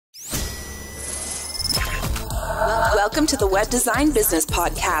Welcome to the Web Design Business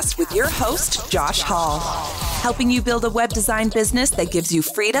Podcast with your host, Josh Hall, helping you build a web design business that gives you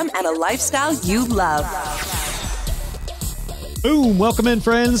freedom and a lifestyle you love. Boom! Welcome in,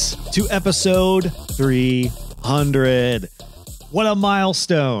 friends, to episode 300. What a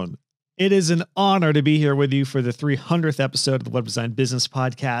milestone. It is an honor to be here with you for the 300th episode of the Web Design Business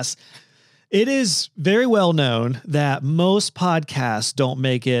Podcast. It is very well known that most podcasts don't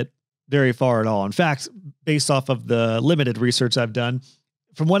make it very far at all. In fact, based off of the limited research I've done,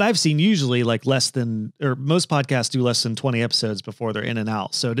 from what I've seen, usually most podcasts do less than 20 episodes before they're in and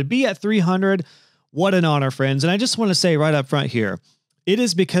out. So to be at 300, what an honor, friends. And I just want to say right up front here, it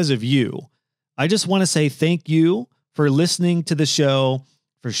is because of you. I just want to say thank you for listening to the show,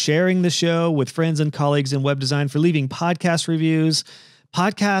 for sharing the show with friends and colleagues in web design, for leaving podcast reviews.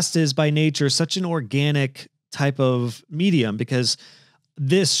 Podcast is by nature such an organic type of medium because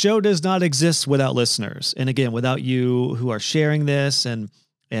this show does not exist without listeners. And again, without you who are sharing this and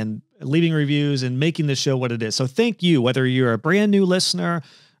leaving reviews and making the show what it is. So thank you, whether you're a brand new listener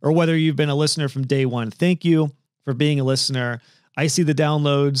or whether you've been a listener from day one. Thank you for being a listener. I see the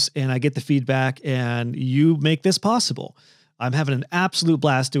downloads and I get the feedback and you make this possible. I'm having an absolute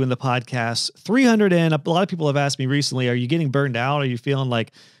blast doing the podcast. 300 in. A lot of people have asked me recently, are you getting burned out? Are you feeling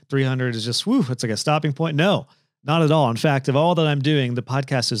like 300 is just, it's like a stopping point? No, not at all. In fact, of all that I'm doing, the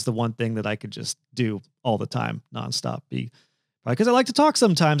podcast is the one thing that I could just do all the time, nonstop. Because I like to talk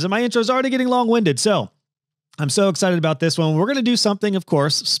sometimes and my intro is already getting long-winded. So I'm so excited about this one. We're going to do something, of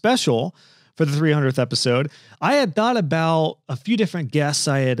course, special for the 300th episode. I had thought about a few different guests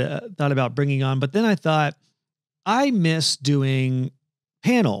I had thought about bringing on, but then I thought I miss doing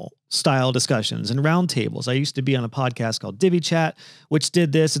panel style discussions and roundtables. I used to be on a podcast called Divi Chat, which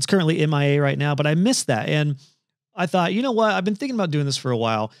did this. It's currently MIA right now, but I missed that. And I thought, you know what? I've been thinking about doing this for a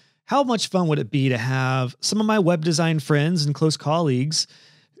while. How much fun would it be to have some of my web design friends and close colleagues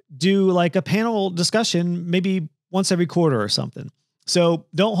do like a panel discussion, maybe once every quarter or something? So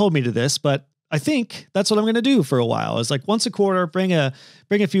don't hold me to this, but I think that's what I'm going to do for a while. Is like once a quarter, bring a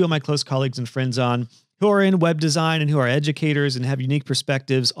few of my close colleagues and friends on who are in web design and who are educators and have unique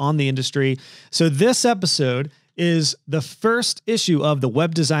perspectives on the industry. So this episode is the first issue of the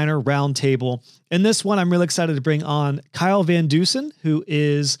Web Designer Roundtable. And this one, I'm really excited to bring on Kyle Van Deusen, who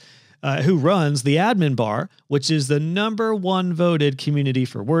runs the Admin Bar, which is the #1 voted community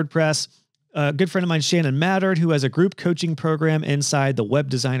for WordPress. A good friend of mine, Shannon, Mattern, who has a group coaching program inside the Web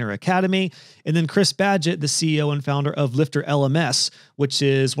Designer Academy. And then Chris Badgett, the CEO and founder of Lifter LMS, which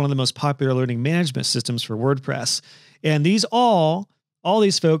is one of the most popular learning management systems for WordPress. And all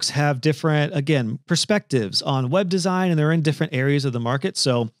these folks have different, again, perspectives on web design, and they're in different areas of the market.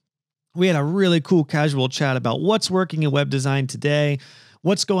 So we had a really cool casual chat about what's working in web design today,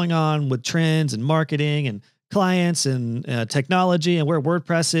 what's going on with trends and marketing and clients and technology, and where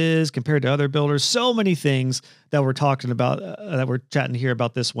WordPress is compared to other builders. So many things that we're talking about, that we're chatting here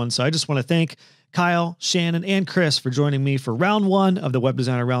about this one. So I just want to thank Kyle, Shannon, and Chris for joining me for round 1 of the Web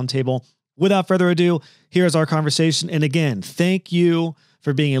Designer Roundtable. Without further ado, here's our conversation. And again, thank you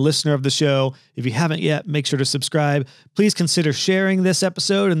for being a listener of the show. If you haven't yet, make sure to subscribe. Please consider sharing this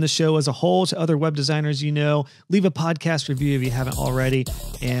episode and the show as a whole to other web designers you know. Leave a podcast review if you haven't already.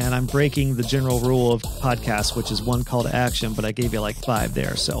 And I'm breaking the general rule of podcasts, which is 1 call to action, but I gave you like 5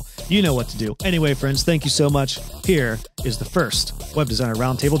 there. So you know what to do. Anyway, friends, thank you so much. Here is the first Web Designer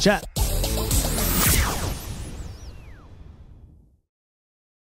Roundtable chat.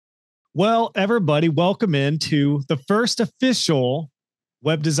 Well, everybody, welcome into the first official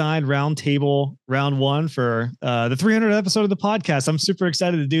Web Design Roundtable round 1 for the 300th episode of the podcast. I'm super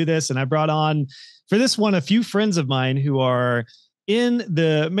excited to do this. And I brought on for this one a few friends of mine who are in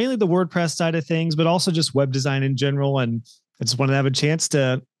mainly the WordPress side of things, but also just web design in general. And I just wanted to have a chance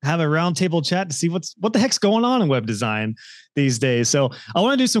to have a roundtable chat to see what the heck's going on in web design these days. So I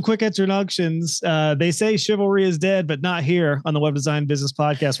want to do some quick introductions. They say chivalry is dead, but not here on the Web Design Business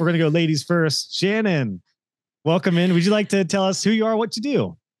Podcast. We're going to go ladies first. Shannon, welcome in. Would you like to tell us who you are, what you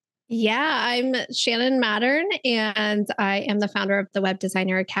do? Yeah, I'm Shannon Mattern, and I am the founder of the Web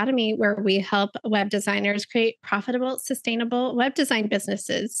Designer Academy, where we help web designers create profitable, sustainable web design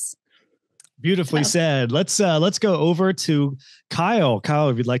businesses. Beautifully said. Let's go over to Kyle. Kyle,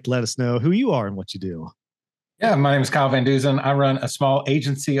 if you'd like to let us know who you are and what you do. Yeah, my name is Kyle Van Deusen. I run a small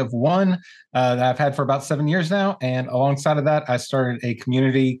agency of one that I've had for about 7 years now. And alongside of that, I started a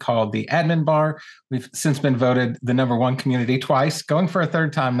community called the Admin Bar. We've since been voted the #1 community twice, going for a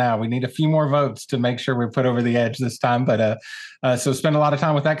 3rd time now. We need a few more votes to make sure we put over the edge this time. But so spend a lot of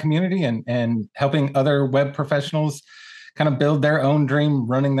time with that community and helping other web professionals kind of build their own dream,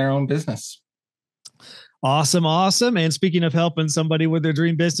 running their own business. Awesome. Awesome. And speaking of helping somebody with their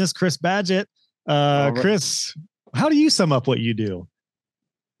dream business, Chris Badgett. Right. Chris, how do you sum up what you do?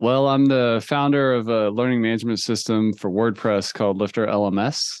 Well, I'm the founder of a learning management system for WordPress called Lifter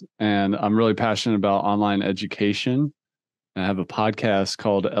LMS, and I'm really passionate about online education. I have a podcast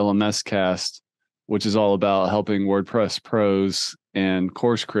called LMS Cast, which is all about helping WordPress pros and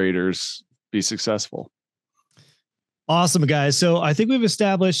course creators be successful. Awesome, guys. So I think we've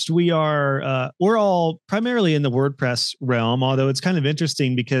established we're all primarily in the WordPress realm, although it's kind of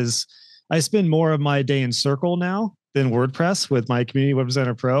interesting because I spend more of my day in Circle now than WordPress with my Community Web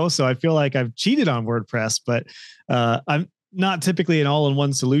Designer Pro. So I feel like I've cheated on WordPress, but I'm not typically an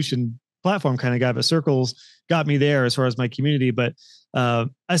all-in-one solution platform kind of guy, but Circle's got me there as far as my community. But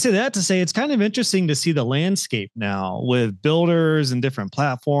I say that to say it's kind of interesting to see the landscape now with builders and different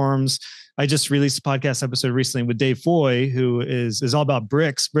platforms. I just released a podcast episode recently with Dave Foy, who is all about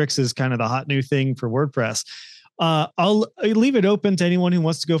bricks. Bricks is kind of the hot new thing for WordPress. I'll leave it open to anyone who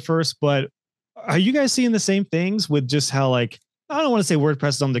wants to go first, but are you guys seeing the same things with just how, like, I don't want to say WordPress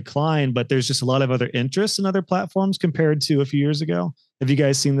is on decline, but there's just a lot of other interest in other platforms compared to a few years ago? Have you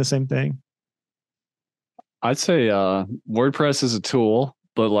guys seen the same thing? I'd say WordPress is a tool,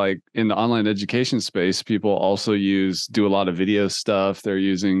 but like in the online education space, people also do a lot of video stuff. They're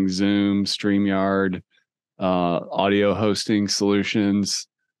using Zoom, StreamYard, audio hosting solutions.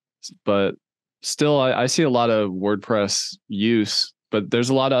 But still, I see a lot of WordPress use, but there's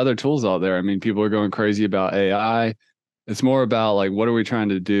a lot of other tools out there. I mean, people are going crazy about AI. It's more about like, what are we trying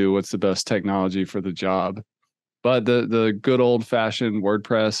to do? What's the best technology for the job? But the good old fashioned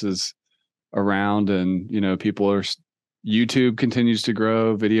WordPress is around, and YouTube continues to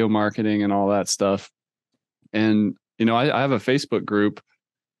grow, video marketing and all that stuff. And I have a Facebook group.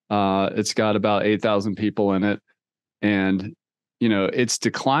 It's got about 8,000 people in it, and it's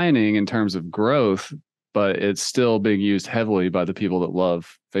declining in terms of growth, but it's still being used heavily by the people that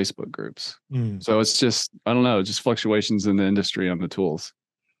love Facebook groups. So it's just, I don't know, just fluctuations in the industry on the tools.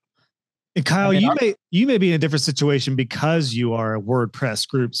 And Kyle, you may be in a different situation because you are a WordPress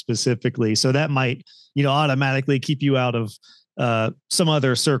group specifically. So that might, automatically keep you out of some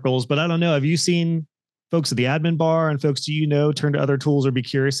other circles. But I don't know. Have you seen folks at the admin bar and folks turn to other tools or be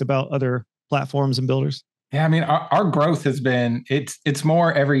curious about other platforms and builders? Yeah, I mean, our growth has been, it's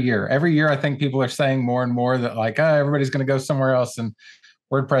more every year. Every year, I think people are saying more and more that like, everybody's going to go somewhere else, and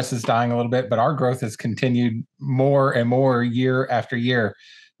WordPress is dying a little bit, but our growth has continued more and more year after year.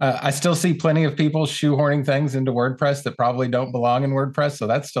 I still see plenty of people shoehorning things into WordPress that probably don't belong in WordPress. So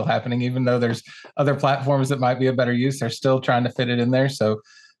that's still happening, even though there's other platforms that might be a better use. They're still trying to fit it in there. So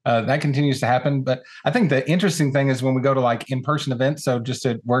that continues to happen. But I think the interesting thing is when we go to like in-person events, so just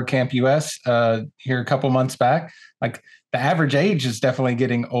at WordCamp US here a couple months back, like the average age is definitely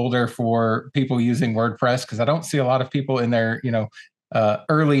getting older for people using WordPress, because I don't see a lot of people in their,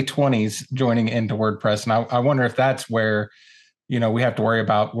 early 20s joining into WordPress. And I wonder if that's where we have to worry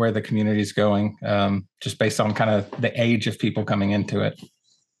about where the community is going, just based on kind of the age of people coming into it.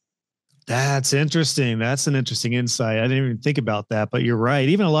 That's interesting. That's an interesting insight. I didn't even think about that, but you're right.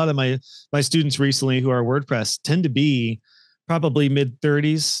 Even a lot of my students recently who are WordPress tend to be probably mid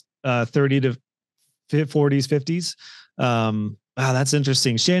 30s, 30 to 40s, 50s. Wow, that's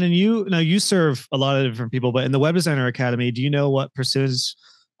interesting. Shannon, you serve a lot of different people, but in the Web Designer Academy, do you know what percentage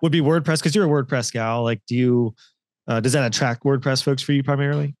would be WordPress? Because you're a WordPress gal. Like, does that attract WordPress folks for you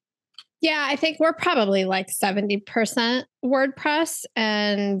primarily? Yeah, I think we're probably like 70% WordPress.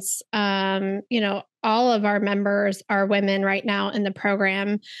 And, all of our members are women right now in the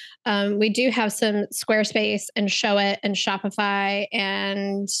program. We do have some Squarespace and Showit and Shopify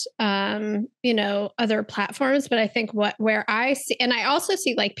and, other platforms. But I think where I see, and I also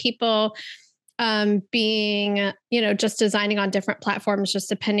see like people being, just designing on different platforms, just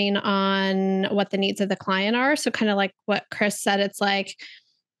depending on what the needs of the client are. So kind of like what Chris said, it's like,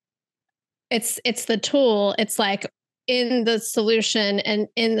 it's the tool. It's like in the solution and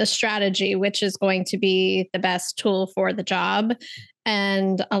in the strategy, which is going to be the best tool for the job.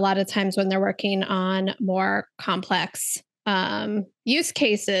 And a lot of times when they're working on more complex use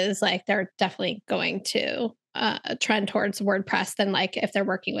cases, like they're definitely going to trend towards WordPress than like if they're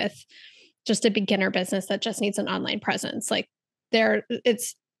working with just a beginner business that just needs an online presence. Like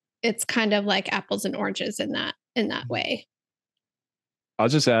it's kind of like apples and oranges in that way. I'll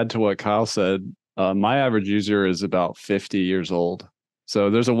just add to what Kyle said. My average user is about 50 years old.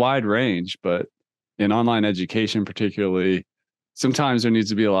 So there's a wide range, but in online education, particularly, sometimes there needs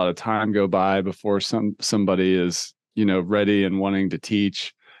to be a lot of time go by before somebody is, ready and wanting to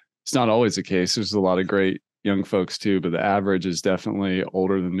teach. It's not always the case. There's a lot of great young folks too, but the average is definitely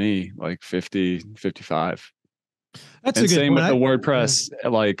older than me, like 50, 55. That's and a good same point. with the WordPress,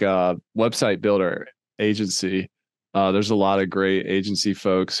 like website builder agency. There's a lot of great agency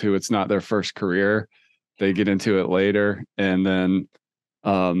folks who it's not their first career. They get into it later, and then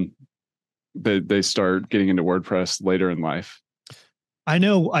they start getting into WordPress later in life. I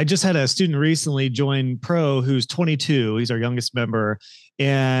know I just had a student recently join Pro who's 22. He's our youngest member.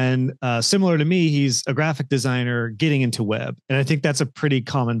 And similar to me, he's a graphic designer getting into web. And I think that's a pretty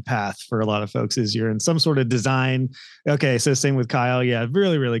common path for a lot of folks is you're in some sort of design. Okay, so same with Kyle. Yeah,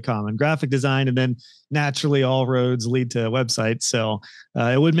 really, really common. Graphic design, and then naturally all roads lead to websites. So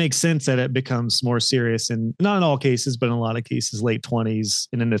it would make sense that it becomes more serious, and not in all cases, but in a lot of cases, late 20s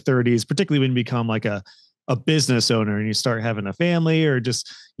and into 30s, particularly when you become like a business owner and you start having a family, or just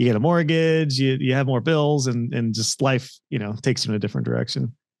you get a mortgage, you have more bills, and just life, takes you in a different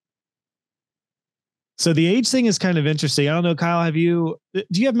direction. So the age thing is kind of interesting. I don't know, Kyle, do you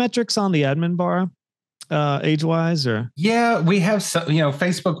have metrics on the admin bar, age wise, or? Yeah, we have some,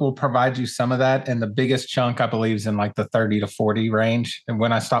 Facebook will provide you some of that. And the biggest chunk, I believe, is in like the 30 to 40 range. And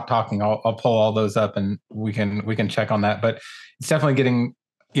when I stop talking, I'll pull all those up and we can check on that. But it's definitely getting,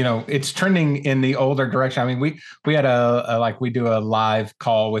 it's trending in the older direction. I mean, we had we do a live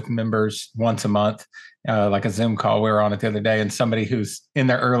call with members once a month, like a Zoom call. We were on it the other day, and somebody who's in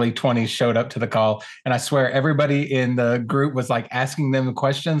their early 20s showed up to the call. And I swear everybody in the group was like asking them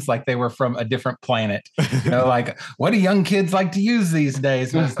questions like they were from a different planet. Like, what do young kids like to use these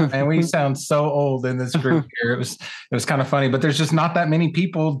days? And we sound so old in this group here. It was kind of funny, but there's just not that many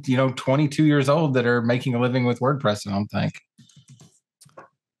people, 22 years old that are making a living with WordPress, I don't think.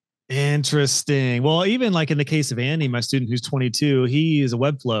 Interesting. Well, even like in the case of Andy, my student who's 22, he is a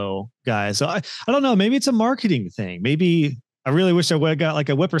Webflow guy. So I don't know, maybe it's a marketing thing. Maybe I really wish I would have got like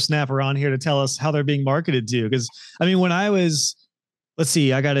a whippersnapper on here to tell us how they're being marketed to. Because I mean, when I was,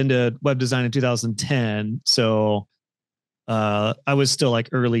 I got into web design in 2010. So I was still like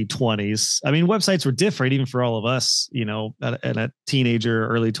early 20s. I mean, websites were different even for all of us, at a teenager,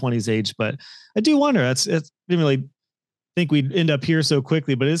 early 20s age. But I do wonder, it didn't really think we'd end up here so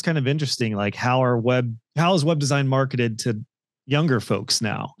quickly, but it is kind of interesting. Like how is web design marketed to younger folks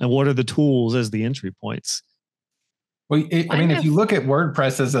now? And what are the tools as the entry points? Well, if you look at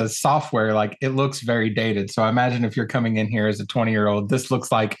WordPress as a software, like it looks very dated. So I imagine if you're coming in here as a 20-year-old, this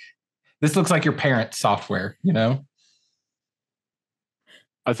looks like your parents' software,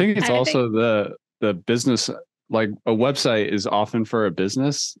 I think it's also the business, like a website is often for a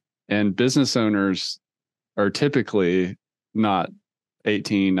business, and business owners are typically not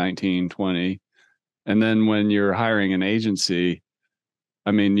 18, 19, 20. And then when you're hiring an agency,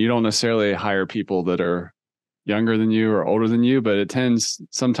 I mean, you don't necessarily hire people that are younger than you or older than you, but it tends,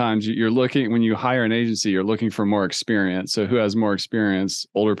 sometimes when you hire an agency, you're looking for more experience. So who has more experience?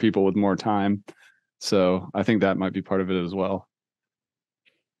 Older people with more time. So I think that might be part of it as well.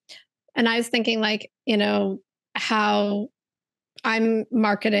 And I was thinking how I'm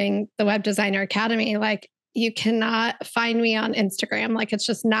marketing the Web Designer Academy, like you cannot find me on Instagram. Like it's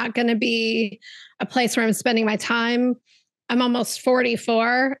just not going to be a place where I'm spending my time. I'm almost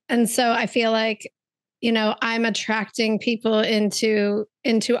 44. And so I feel like, I'm attracting people into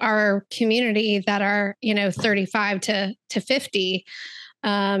our community that are, 35 to 50,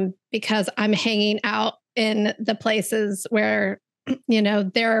 because I'm hanging out in the places where,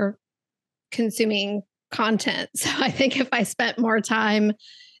 they're consuming content. So I think if I spent more time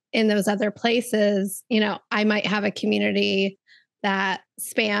in those other places, I might have a community that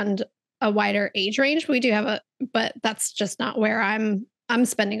spanned a wider age range. We do have but that's just not where I'm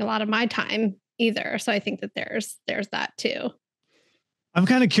spending a lot of my time either. So I think that there's that too. I'm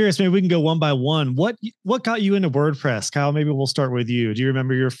kind of curious, maybe we can go one by one. What got you into WordPress? Kyle, maybe we'll start with you. Do you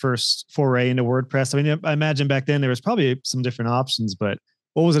remember your first foray into WordPress? I mean, I imagine back then there was probably some different options, but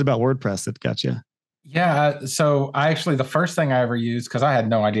what was it about WordPress that got you? Yeah. So the first thing I ever used, because I had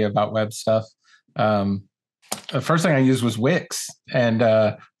no idea about web stuff. The first thing I used was Wix, and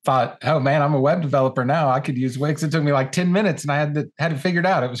thought, oh man, I'm a web developer now. I could use Wix. It took me like 10 minutes and I had it figured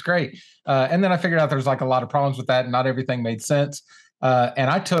out. It was great. And then I figured out there's like a lot of problems with that and not everything made sense. And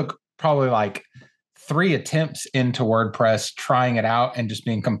I took probably like 3 attempts into WordPress, trying it out and just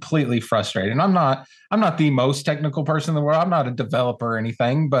being completely frustrated. And I'm not the most technical person in the world. I'm not a developer or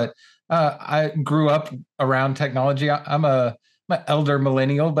anything, but I grew up around technology. I'm an elder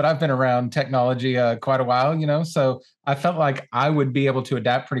millennial, but I've been around technology quite a while, so I felt like I would be able to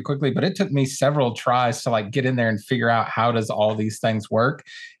adapt pretty quickly, but it took me several tries to like get in there and figure out how does all these things work.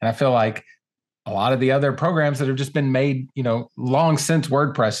 And I feel like a lot of the other programs that have just been made, long since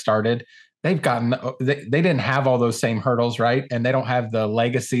WordPress started, they didn't have all those same hurdles, right? And they don't have the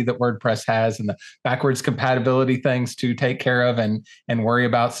legacy that WordPress has and the backwards compatibility things to take care of and worry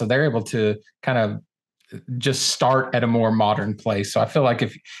about. So they're able to kind of just start at a more modern place. So I feel like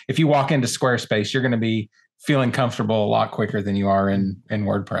if you walk into Squarespace, you're going to be feeling comfortable a lot quicker than you are in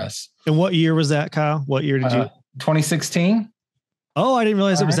WordPress. And what year was that, Kyle? What year did you? 2016. Oh, I didn't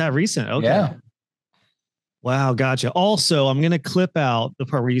realize it was that recent. Okay. Yeah. Wow, gotcha. Also, I'm going to clip out the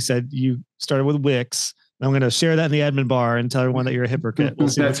part where you said you started with Wix. I'm going to share that in the admin bar and tell everyone that you're a hypocrite. We'll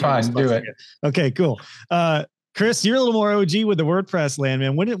see. That's fine. Do it. Okay, cool. Chris, you're a little more OG with the WordPress land,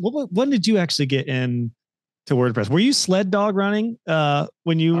 man. When did you actually get into WordPress? Were you sled dog running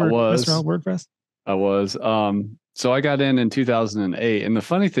when you were messing around with WordPress? I was. So I got in 2008. And the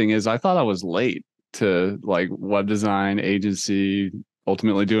funny thing is, I thought I was late to like web design agency,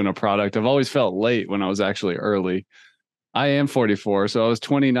 ultimately doing a product. I've always felt late when I was actually early. I am 44, so I was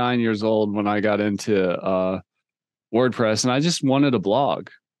 29 years old when I got into WordPress, and I just wanted a blog.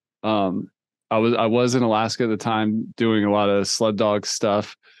 I was in Alaska at the time doing a lot of sled dog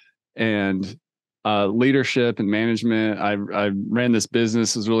stuff and leadership and management. I ran this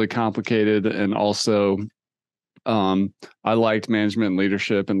business. It was really complicated, and also I liked management and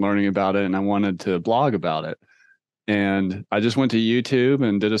leadership and learning about it, and I wanted to blog about it. And I just went to YouTube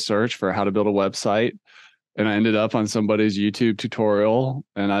and did a search for how to build a website. And I ended up on somebody's YouTube tutorial,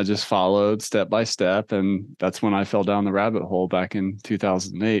 and I just followed step by step. And that's when I fell down the rabbit hole back in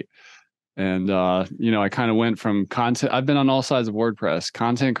 2008. And, I kind of went from content. I've been on all sides of WordPress: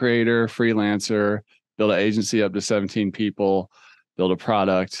 content creator, freelancer, build an agency up to 17 people, build a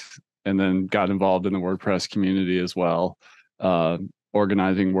product, and then got involved in the WordPress community as well,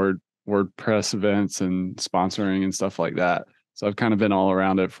 organizing WordPress events and sponsoring and stuff like that. So I've kind of been all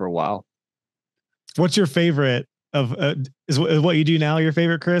around it for a while. What's your favorite of is what you do now your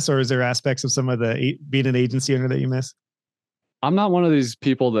favorite, Chris, or is there aspects of some of the being an agency owner that you miss? I'm not one of these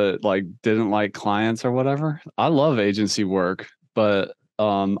people that like didn't like clients or whatever. I love agency work, but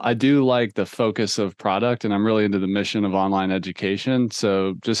I do like the focus of product, and I'm really into the mission of online education.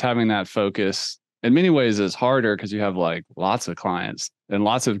 So just having that focus in many ways is harder because you have like lots of clients, and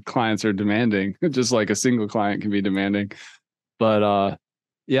lots of clients are demanding, just like a single client can be demanding. But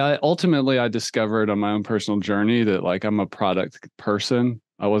yeah, ultimately I discovered on my own personal journey that like I'm a product person.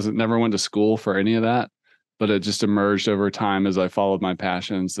 I never went to school for any of that, but it just emerged over time as I followed my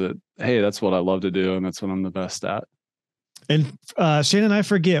passions that, hey, that's what I love to do, and that's what I'm the best at. And Shannon, I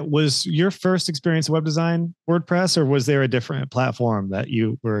forget, was your first experience in web design WordPress, or was there a different platform that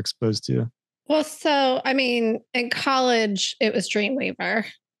you were exposed to? Well, so, I mean, in college, it was Dreamweaver.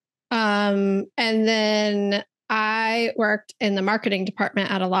 And then I worked in the marketing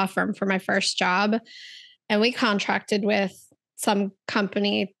department at a law firm for my first job. And we contracted with some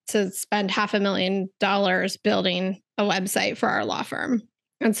company to spend $500,000 building a website for our law firm.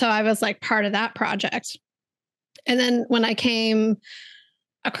 And so I was like part of that project. And then when I came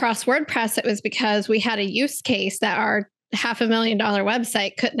across WordPress, it was because we had a use case that our $500,000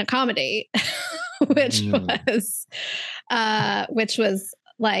 website couldn't accommodate, which was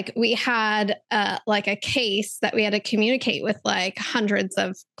like, we had like a case that we had to communicate with like hundreds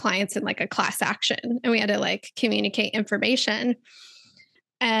of clients in like a class action, and we had to like communicate information.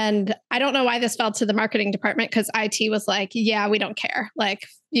 And I don't know why this fell to the marketing department, because IT was like, yeah, we don't care. Like,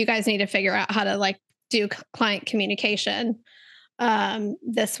 you guys need to figure out how to like do client communication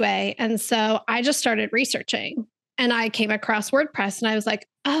this way. And so I just started researching, and I came across WordPress, and I was like,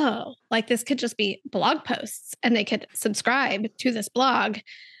 oh, like this could just be blog posts, and they could subscribe to this blog.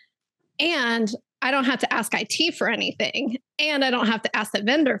 And I don't have to ask IT for anything, and I don't have to ask the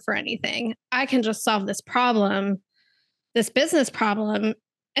vendor for anything. I can just solve this problem, this business problem,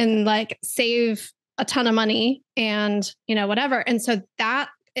 and like save a ton of money and, whatever. And so that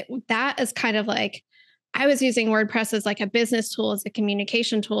is kind of like, I was using WordPress as like a business tool, as a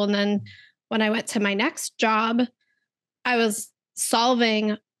communication tool. And then when I went to my next job, I was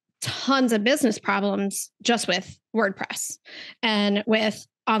solving tons of business problems just with WordPress and with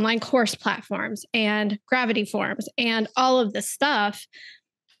online course platforms and Gravity Forms and all of this stuff.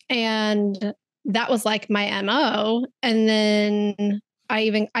 And that was like my MO. And then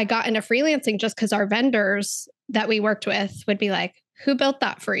I got into freelancing just because our vendors that we worked with would be like, who built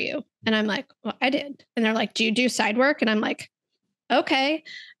that for you? And I'm like, well, I did. And they're like, do you do side work? And I'm like, okay.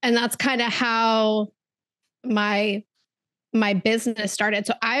 And that's kind of how my business started.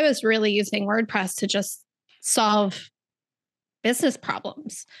 So I was really using WordPress to just solve business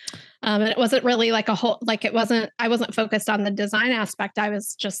problems. And it wasn't really like I wasn't focused on the design aspect. I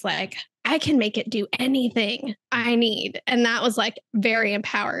was just like, I can make it do anything I need. And that was like very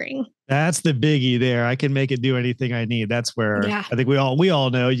empowering. That's the biggie there. I can make it do anything I need. That's where I think we all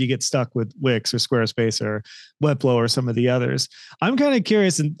know you get stuck with Wix or Squarespace or Webflow or some of the others. I'm kind of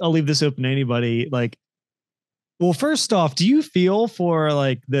curious, and I'll leave this open to anybody. Like, well, first off, do you feel for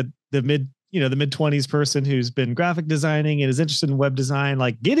like the mid-20s person who's been graphic designing and is interested in web design,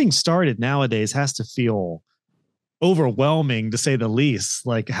 like getting started nowadays has to feel overwhelming to say the least.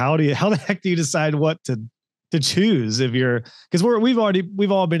 Like, how the heck do you decide what to choose if you're, because we've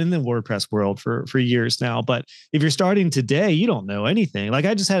all been in the WordPress world for years now, but if you're starting today, you don't know anything. Like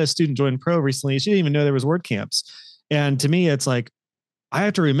I just had a student join Pro recently. She didn't even know there was WordCamps. And to me, it's like, I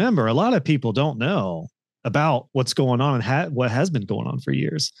have to remember a lot of people don't know about what's going on and what has been going on for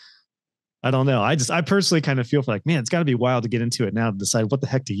years. I don't know. I personally kind of feel like, man, it's got to be wild to get into it now to decide what the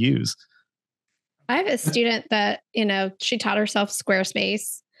heck to use. I have a student that, she taught herself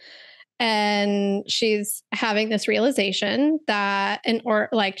Squarespace, and she's having this realization that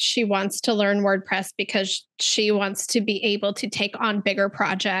she wants to learn WordPress because she wants to be able to take on bigger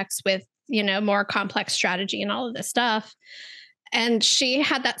projects with, more complex strategy and all of this stuff. And she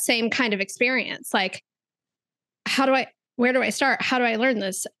had that same kind of experience. Like, where do I start? How do I learn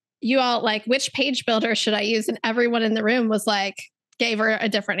this? You all like, which page builder should I use? And everyone in the room was like, gave her a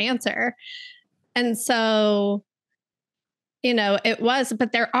different answer. And so,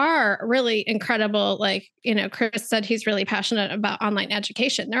 but there are really incredible, Chris said he's really passionate about online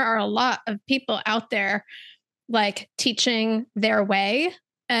education. There are a lot of people out there like teaching their way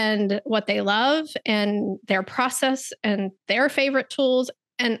and what they love and their process and their favorite tools.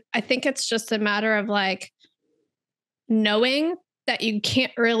 And I think it's just a matter of like knowing that you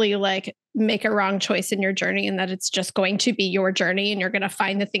can't really like make a wrong choice in your journey, and that it's just going to be your journey, and you're going to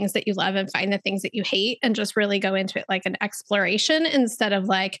find the things that you love and find the things that you hate, and just really go into it like an exploration instead of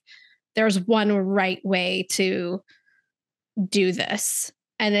like, there's one right way to do this.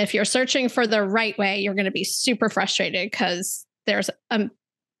 And if you're searching for the right way, you're going to be super frustrated because there's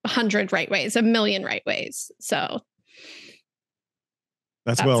 100 right ways, 1,000,000 right ways. So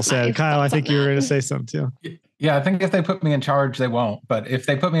that's well said. Kyle, I think you were going to say something too. Yeah, I think if they put me in charge, they won't. But if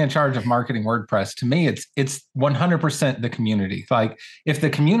they put me in charge of marketing WordPress, to me, it's 100% the community. Like if the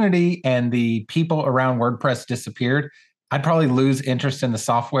community and the people around WordPress disappeared, I'd probably lose interest in the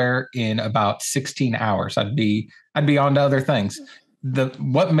software in about 16 hours. I'd be on to other things.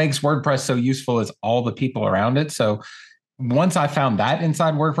 What makes WordPress so useful is all the people around it. So once I found that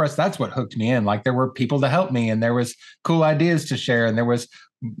inside WordPress, that's what hooked me in. Like there were people to help me, and there was cool ideas to share, and there was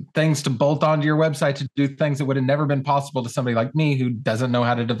things to bolt onto your website to do things that would have never been possible to somebody like me who doesn't know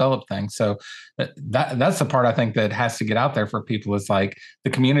how to develop things. So that's the part I think that has to get out there for people, is like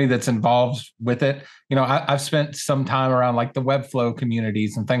the community that's involved with it. I've spent some time around like the Webflow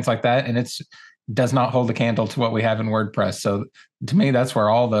communities and things like that, and it does not hold a candle to what we have in WordPress. So to me, that's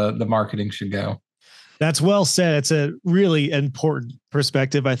where all the marketing should go. That's well said. It's a really important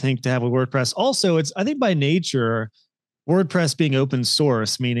perspective, I think, to have with WordPress. Also, I think by nature, WordPress being open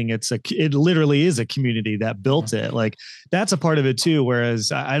source, meaning it literally is a community that built it. Like that's a part of it too.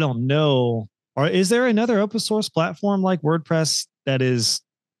 Whereas I don't know, or is there another open source platform like WordPress that is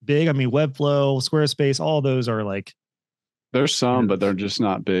big? I mean, Webflow, Squarespace, all those are like. There's some, but they're just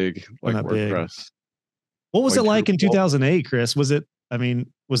not big like WordPress. Big. What was it like in 2008, Chris? Was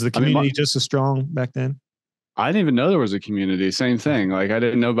the community just as strong back then? I didn't even know there was a community. Same thing. Like I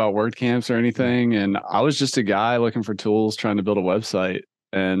didn't know about WordCamps or anything. And I was just a guy looking for tools, trying to build a website.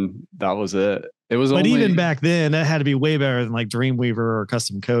 And that was it. But even back then, that had to be way better than like Dreamweaver or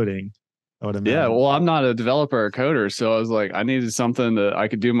custom coding. I would imagine. Yeah. Well, I'm not a developer or coder. So I was like, I needed something that I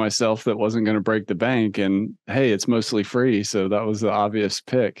could do myself that wasn't going to break the bank. And hey, it's mostly free. So that was the obvious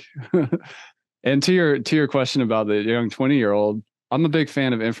pick. And to your question about the young 20-year-old, I'm a big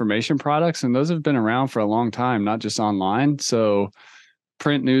fan of information products, and those have been around for a long time, not just online. So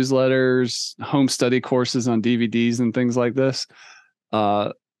print newsletters, home study courses on DVDs and things like this.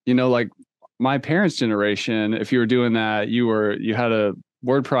 Like my parents' generation, if you were doing that, you had a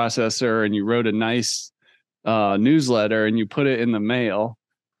word processor and you wrote a nice newsletter and you put it in the mail.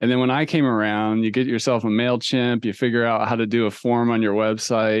 And then when I came around, you get yourself a MailChimp, you figure out how to do a form on your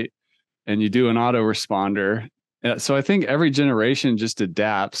website, and you do an autoresponder. So I think every generation just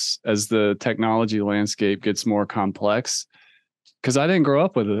adapts as the technology landscape gets more complex. Because I didn't grow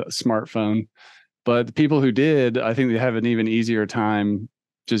up with a smartphone, but the people who did, I think they have an even easier time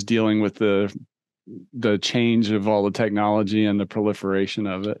just dealing with the change of all the technology and the proliferation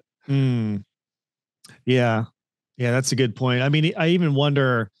of it. Yeah. Yeah, that's a good point. I mean, I even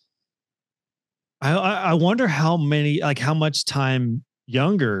wonder, I wonder how much time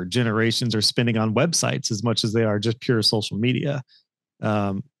younger generations are spending on websites as much as they are just pure social media.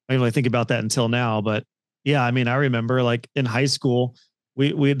 I didn't really think about that until now, but yeah, I mean, I remember like in high school,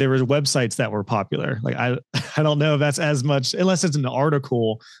 we there were websites that were popular. Like I don't know if that's as much, unless it's an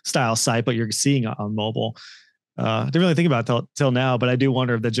article style site, but you're seeing it on mobile. Didn't really think about it till now, but I do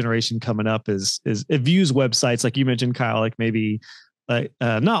wonder if the generation coming up is it views websites like you mentioned, Kyle, like maybe like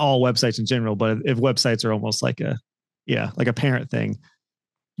not all websites in general, but if websites are almost like a parent thing.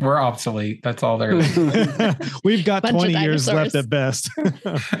 We're obsolete. That's all there is. We've got 20 years left at best.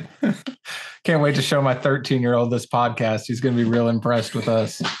 Can't wait to show my 13-year-old this podcast. He's going to be real impressed with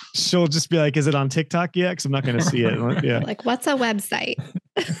us. She'll just be like, is it on TikTok yet? Because I'm not going to see it. Yeah. Like, what's a website?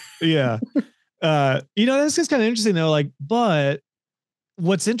 Yeah. This is kind of interesting though. Like, but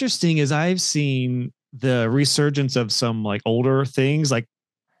what's interesting is I've seen the resurgence of some like older things, like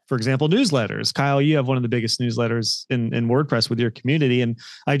for example, newsletters. Kyle, you have one of the biggest newsletters in WordPress with your community. And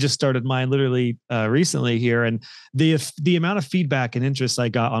I just started mine literally recently here. And the amount of feedback and interest I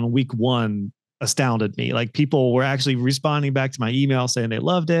got on week 1 astounded me. Like people were actually responding back to my email saying they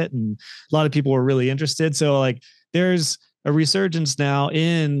loved it. And a lot of people were really interested. So like there's a resurgence now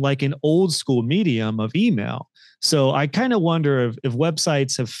in like an old school medium of email. So I kind of wonder if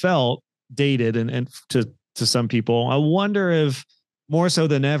websites have felt dated and to some people. I wonder if more so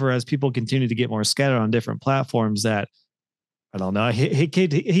than ever, as people continue to get more scattered on different platforms, that I don't know. He'd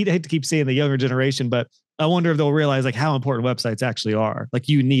hate to keep saying the younger generation, but I wonder if they'll realize like how important websites actually are. Like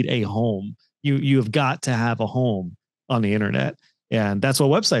you need a home. You have got to have a home on the internet, and that's what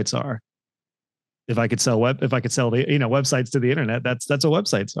websites are. If I could sell the websites to the internet, that's what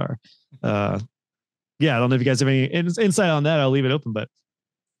websites are. Yeah, I don't know if you guys have any insight on that. I'll leave it open, but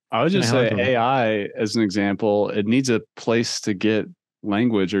I would just say AI as an example. It needs a place to get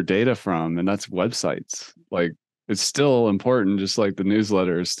language or data from, and that's websites. Like it's still important, just like the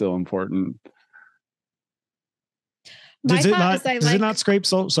newsletter is still important. Does it not scrape?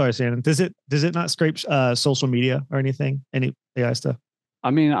 Sorry, Shannon. Does it not scrape social media or anything? Any AI stuff? I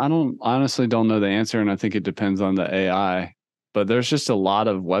mean, I honestly don't know the answer, and I think it depends on the AI. But there's just a lot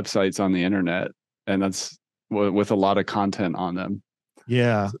of websites on the internet, and that's with a lot of content on them.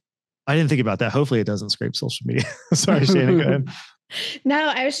 Yeah, I didn't think about that. Hopefully, it doesn't scrape social media. Sorry, Shannon. Go ahead. No,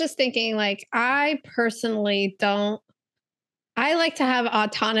 I was just thinking, like, I personally don't. I like to have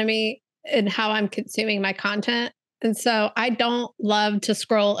autonomy in how I'm consuming my content. And so I don't love to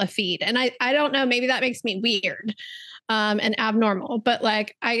scroll a feed. And I don't know, maybe that makes me weird and abnormal, but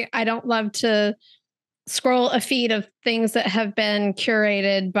like I don't love to scroll a feed of things that have been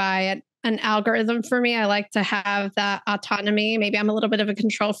curated by an algorithm for me. I like to have that autonomy. Maybe I'm a little bit of a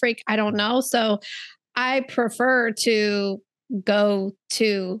control freak. I don't know. So I prefer to go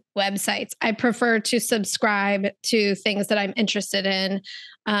to websites. I prefer to subscribe to things that I'm interested in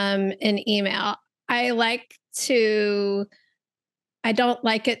email. I don't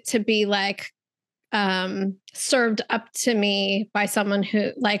like it to be like served up to me by someone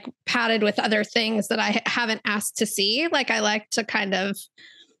who like padded with other things that I haven't asked to see. Like I like to kind of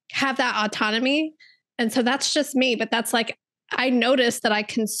have that autonomy. And so that's just me, but that's like, I noticed that I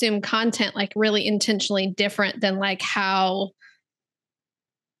consume content like really intentionally different than like how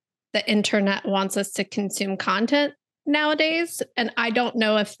the internet wants us to consume content nowadays. And I don't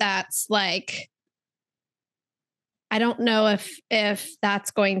know if that's like, I don't know if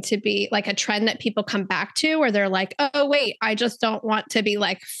that's going to be like a trend that people come back to where they're like, oh, wait, I just don't want to be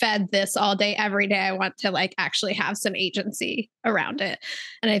like fed this all day, every day. I want to like actually have some agency around it.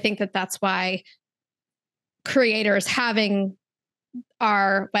 And I think that that's why creators having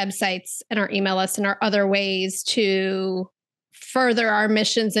our websites and our email lists and our other ways to further our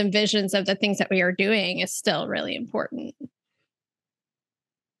missions and visions of the things that we are doing is still really important.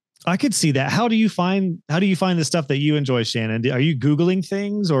 I could see that. How do you find the stuff that you enjoy, Shannon? Are you Googling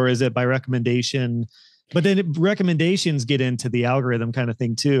things or is it by recommendation? But then recommendations get into the algorithm kind of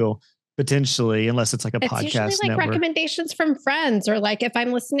thing too, potentially, unless it's like a podcast usually like network. Recommendations from friends, or like if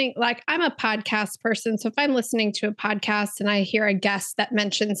I'm listening, like I'm a podcast person. So if I'm listening to a podcast and I hear a guest that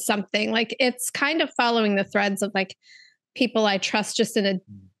mentions something, like it's kind of following the threads of like people I trust just in a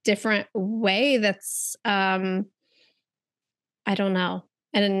different way. That's, I don't know.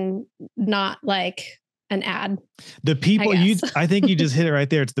 And not like an ad. The people I think you just hit it right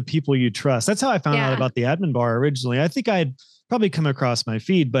there. It's the people you trust. That's how I found out about the admin bar originally. I think I'd probably come across my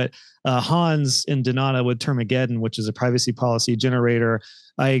feed, but Hans in Donata with Termageddon, which is a privacy policy generator,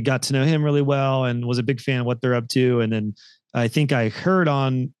 I got to know him really well and was a big fan of what they're up to. And then I think I heard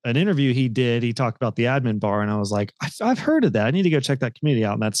on an interview he talked about the admin bar, and I was like, I've heard of that. I need to go check that community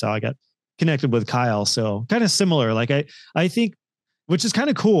out. And that's how I got connected with Kyle. So kind of similar. Like I think, which is kind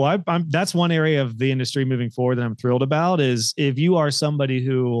of cool. That's one area of the industry moving forward that I'm thrilled about, is if you are somebody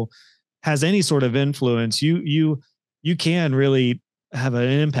who has any sort of influence, you can really have an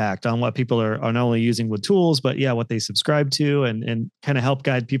impact on what people are not only using with tools, but yeah, what they subscribe to, and kind of help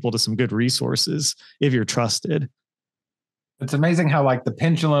guide people to some good resources if you're trusted. It's amazing how like the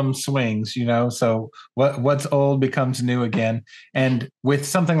pendulum swings, so what's old becomes new again. And with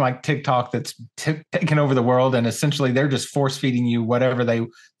something like TikTok that's taken over the world, and essentially they're just force feeding you whatever they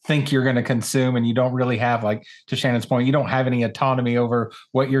think you're going to consume, and you don't really have, like to Shannon's point, you don't have any autonomy over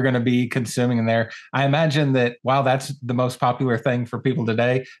what you're going to be consuming in there. I imagine that while that's the most popular thing for people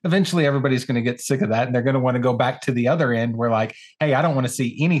today, eventually everybody's going to get sick of that, and they're going to want to go back to the other end where like, hey, I don't want to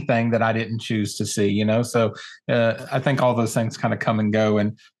see anything that I didn't choose to see, so I think all those things kind of come and go,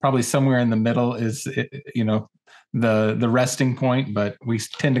 and probably somewhere in the middle is the resting point, but we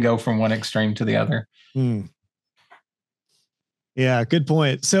tend to go from one extreme to the other. Yeah, good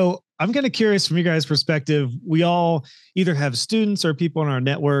point. So I'm kind of curious from you guys' perspective. We all either have students or people in our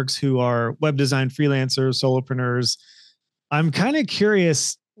networks who are web design freelancers, solopreneurs. I'm kind of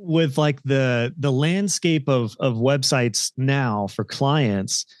curious with like the landscape of websites now for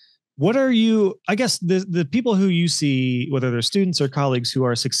clients. What are you, I guess the people who you see, whether they're students or colleagues who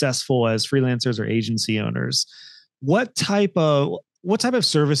are successful as freelancers or agency owners, what type of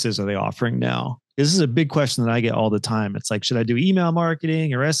services are they offering now? This is a big question that I get all the time. It's like, should I do email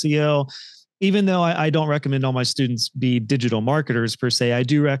marketing or SEO? Even though I don't recommend all my students be digital marketers per se, I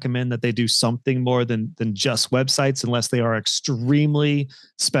do recommend that they do something more than just websites, unless they are extremely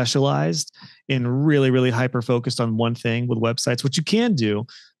specialized and really, really hyper focused on one thing with websites, which you can do.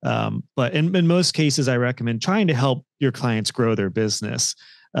 But in most cases, I recommend trying to help your clients grow their business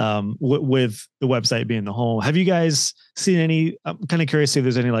with the website being the home. Have you guys seen any? I'm kind of curious if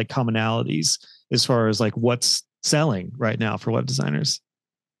there's any like commonalities as far as like what's selling right now for web designers.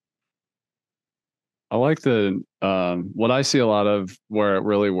 I like what I see a lot of where it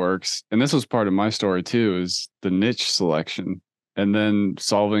really works, and this was part of my story too, is the niche selection and then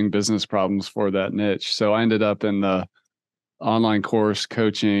solving business problems for that niche. So I ended up in the online course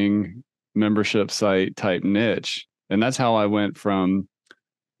coaching membership site type niche. And that's how I went from,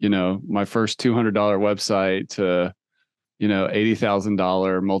 my first $200 website to,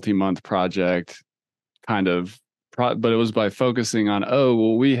 $80,000 multi-month project kind of, but it was by focusing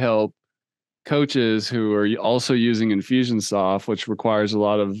on, we help coaches who are also using Infusionsoft, which requires a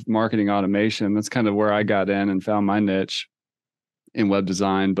lot of marketing automation. That's kind of where I got in and found my niche in web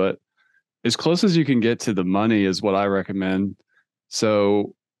design. But as close as you can get to the money is what I recommend.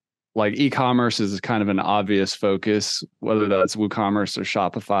 So like e-commerce is kind of an obvious focus, whether that's WooCommerce or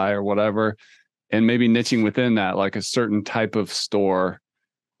Shopify or whatever, and maybe niching within that, like a certain type of store.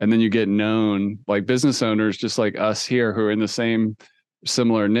 And then you get known, like business owners, just like us here who are in the same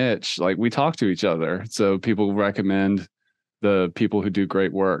similar niche, like we talk to each other. So people recommend the people who do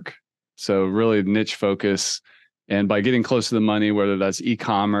great work. So really niche focus. And by getting close to the money, whether that's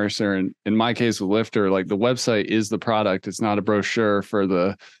e-commerce or in my case with Lifter, like the website is the product. It's not a brochure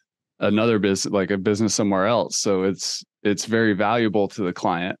for another business, like a business somewhere else. So it's very valuable to the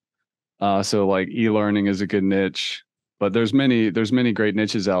client. So like e-learning is a good niche, but there's many great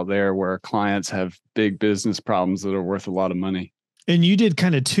niches out there where clients have big business problems that are worth a lot of money. And you did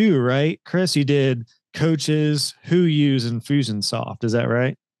kind of two, right, Chris? You did coaches who use Infusionsoft. Is that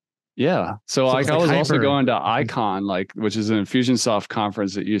right? Yeah. So like I was also going to Icon, which is an Infusionsoft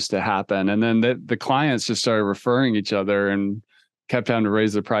conference that used to happen. And then the clients just started referring each other and kept having to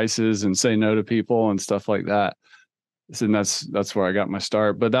raise the prices and say no to people and stuff like that. And that's where I got my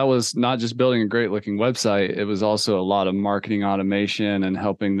start. But that was not just building a great looking website. It was also a lot of marketing automation and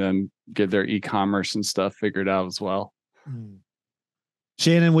helping them get their e-commerce and stuff figured out as well.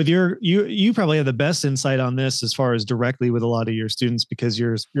 Shannon, with you probably have the best insight on this as far as directly with a lot of your students, because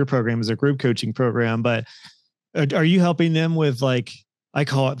your program is a group coaching program. But are you helping them with, like, I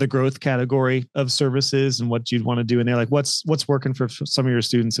call it the growth category of services and what you'd want to do in there? Like what's working for some of your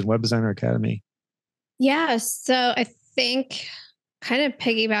students in Web Designer Academy? Yeah. So I think kind of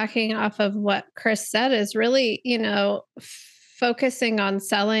piggybacking off of what Chris said is really, focusing on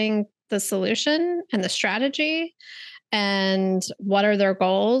selling the solution and the strategy and what are their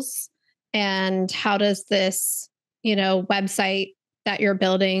goals and how does this, website that you're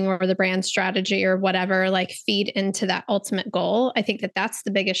building or the brand strategy or whatever, like feed into that ultimate goal. I think that that's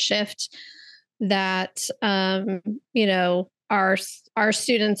the biggest shift that, our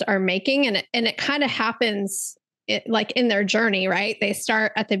students are making. And it kind of happens like in their journey, right? They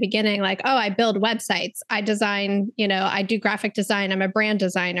start at the beginning, like, oh, I build websites, I design, I do graphic design, I'm a brand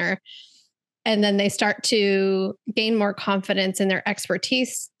designer. And then they start to gain more confidence in their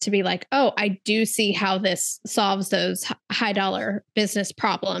expertise to be like, oh, I do see how this solves those high dollar business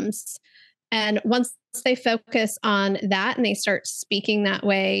problems. And once they focus on that and they start speaking that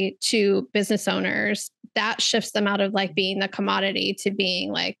way to business owners, that shifts them out of like being the commodity to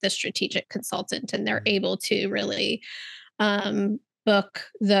being like the strategic consultant. And they're able to really book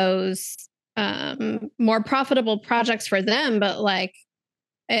those more profitable projects for them, but like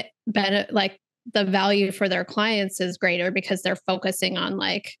like the value for their clients is greater because they're focusing on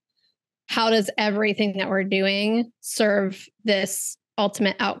like, how does everything that we're doing serve this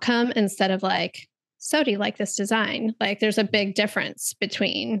ultimate outcome instead of like, so do you like this design? Like there's a big difference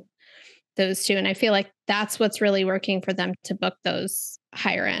between those two. And I feel like that's what's really working for them to book those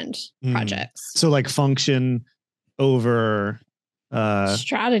higher end projects. So like function over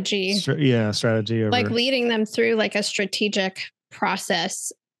strategy. Strategy over, like leading them through like a strategic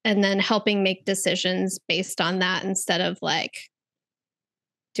process and then helping make decisions based on that instead of like,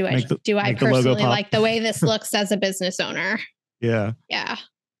 do I personally like the way this looks as a business owner? Yeah. Yeah.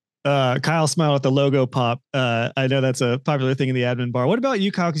 Kyle smiled at the logo pop. I know that's a popular thing in the admin bar. What about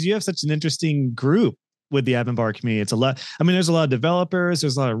you, Kyle? Because you have such an interesting group with the admin bar community. It's a lot. I mean, there's a lot of developers.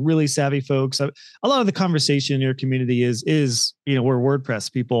 There's a lot of really savvy folks. A lot of the conversation in your community is we're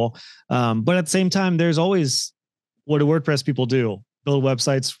WordPress people. But at the same time, there's always, what do WordPress people do? Build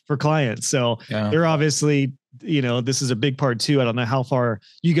websites for clients. So they're obviously, this is a big part too. I don't know how far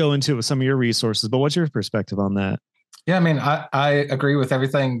you go into it with some of your resources, but what's your perspective on that? Yeah, I mean, I agree with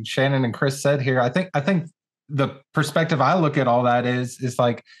everything Shannon and Chris said here. I think the perspective I look at all that is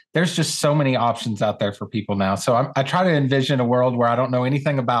like, there's just so many options out there for people now. So I try to envision a world where I don't know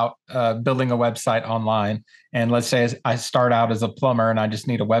anything about building a website online. And let's say I start out as a plumber and I just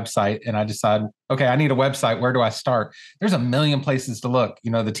need a website and I decide, okay, I need a website. Where do I start? There's a million places to look. The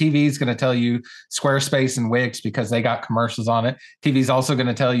TV is going to tell you Squarespace and Wix because they got commercials on it. TV is also going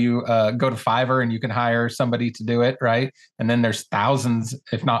to tell you go to Fiverr and you can hire somebody to do it, right? And then there's thousands,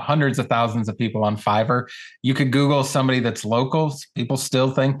 if not hundreds of thousands of people on Fiverr. You could Google somebody that's local. People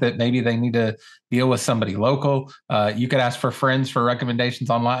still think that maybe they need to deal with somebody local. You could ask for friends for recommendations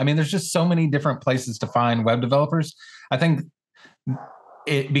online. I mean, there's just so many different places to find web developers. I think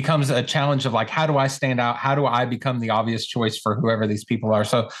it becomes a challenge of like, how do I stand out? How do I become the obvious choice for whoever these people are?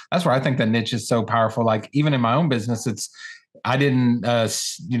 So that's where I think the niche is so powerful. Like even in my own business, I didn't,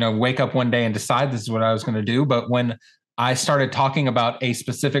 wake up one day and decide this is what I was going to do. But when I started talking about a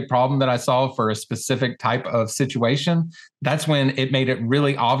specific problem that I solved for a specific type of situation, that's when it made it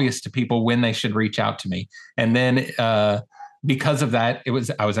really obvious to people when they should reach out to me. And then because of that,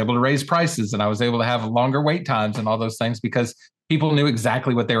 I was able to raise prices and I was able to have longer wait times and all those things because people knew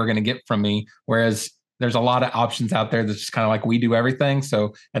exactly what they were going to get from me. Whereas there's a lot of options out there that's just kind of like, we do everything.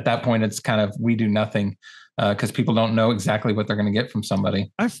 So at that point, it's kind of, we do nothing because people don't know exactly what they're going to get from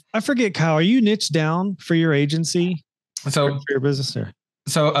somebody. I forget, Kyle, are you niche down for your agency? So for your business there?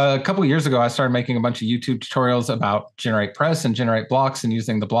 So a couple of years ago, I started making a bunch of YouTube tutorials about Generate Press and Generate Blocks and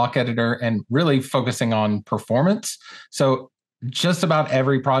using the block editor and really focusing on performance. So just about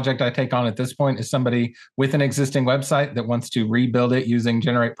every project I take on at this point is somebody with an existing website that wants to rebuild it using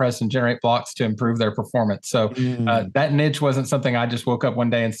Generate Press and Generate Blocks to improve their performance. So that niche wasn't something I just woke up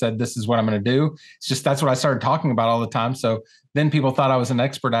one day and said, this is what I'm going to do. It's just, that's what I started talking about all the time. So then people thought I was an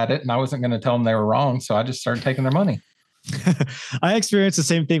expert at it and I wasn't going to tell them they were wrong. So I just started taking their money. I experienced the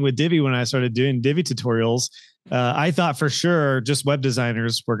same thing with Divi when I started doing Divi tutorials. I thought for sure just web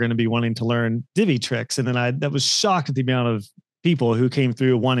designers were going to be wanting to learn Divi tricks. And then I was shocked at the amount of people who came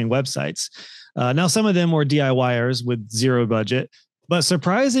through wanting websites. Now, some of them were DIYers with zero budget, but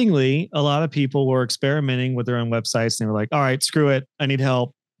surprisingly, a lot of people were experimenting with their own websites. And they were like, all right, screw it. I need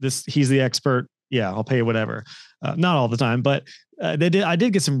help. He's the expert. Yeah, I'll pay you whatever. Not all the time, but I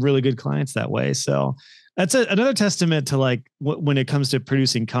did get some really good clients that way. So that's another testament to like when it comes to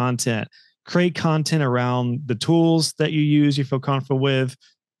producing content, create content around the tools that you use, you feel comfortable with.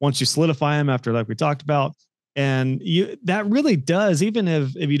 Once you solidify them after, like we talked about, and that really does, even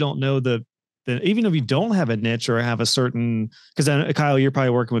if you don't know even if you don't have a niche or have a certain, because Kyle, you're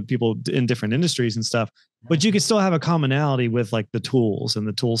probably working with people in different industries and stuff, but you can still have a commonality with like the tools and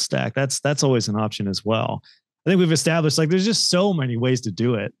the tool stack. That's always an option as well. I think we've established like there's just so many ways to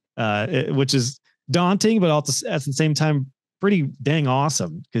do it, which is daunting, but also at the same time pretty dang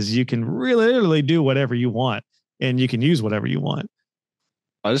awesome because you can really literally do whatever you want and you can use whatever you want.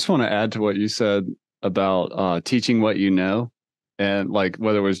 I just want to add to what you said about teaching what you know, and like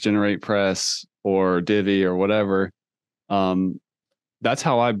whether it was Generate Press or Divi or whatever. That's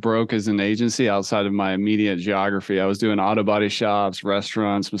how I broke as an agency outside of my immediate geography. I was doing auto body shops,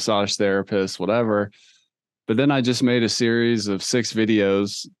 restaurants, massage therapists, whatever. But then I just made a series of 6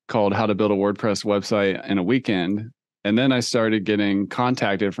 videos called How to Build a WordPress Website in a Weekend. And then I started getting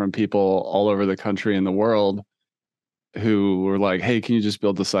contacted from people all over the country and the world who were like, hey, can you just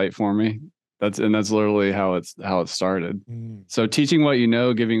build the site for me? That's literally how it started. So teaching what you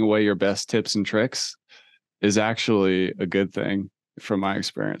know, giving away your best tips and tricks is actually a good thing from my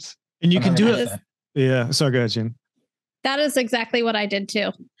experience. And you can do it. Yeah. Sorry, go ahead, Jen. That is exactly what I did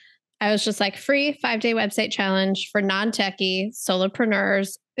too. I was just like, free 5-day website challenge for non-techie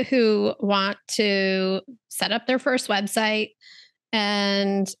solopreneurs who want to set up their first website.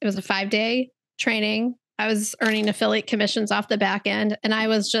 And it was a 5-day training. I was earning affiliate commissions off the back end. And I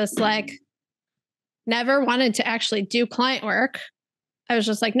was just like, never wanted to actually do client work. I was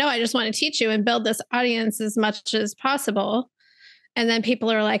just like, no, I just want to teach you and build this audience as much as possible. And then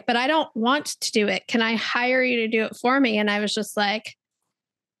people are like, but I don't want to do it. Can I hire you to do it for me? And I was just like,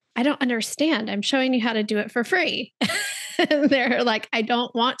 I don't understand. I'm showing you how to do it for free. And they're like, I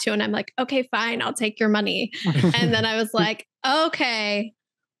don't want to. And I'm like, okay, fine, I'll take your money. And then I was like, okay,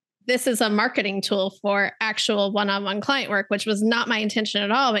 this is a marketing tool for actual one-on-one client work, which was not my intention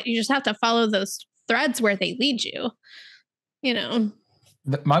at all. But you just have to follow those threads where they lead you, you know.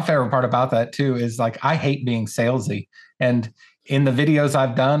 My favorite part about that too is like, I hate being salesy. And in the videos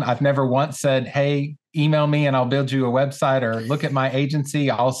I've done, I've never once said, hey, email me and I'll build you a website, or look at my agency,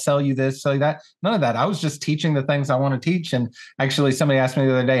 I'll sell you this, sell you that. None of that. I was just teaching the things I want to teach. And actually, somebody asked me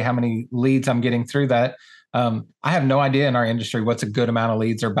the other day how many leads I'm getting through that. I have no idea in our industry what's a good amount of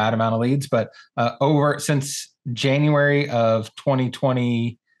leads or bad amount of leads, but since January of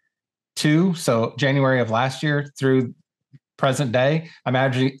 2022, so January of last year through present day, I'm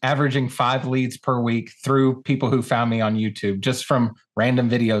averaging 5 leads per week through people who found me on YouTube, just from random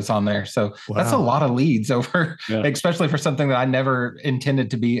videos on there. So That's a lot of leads over, especially for something that I never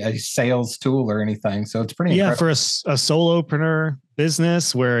intended to be a sales tool or anything. So it's pretty incredible. For a solopreneur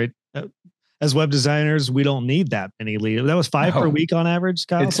business where as web designers, we don't need that many leads. That was 5 per week on average,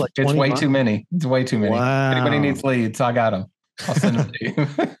 Kyle. It's way too many. It's way too many. Wow. If anybody needs leads, I got them. I'll send them to you.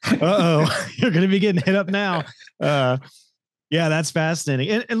 You're going to be getting hit up now. Yeah, that's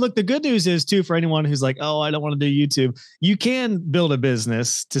fascinating. And look, the good news is too, for anyone who's like, oh, I don't want to do YouTube, you can build a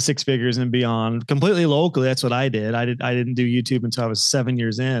business to 6 figures and beyond completely locally. That's what I did. I didn't do YouTube until I was 7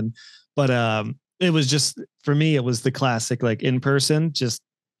 years in, but it was just, for me, it was the classic, like in person, just,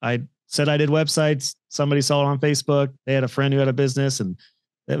 I said I did websites. Somebody saw it on Facebook. They had a friend who had a business, and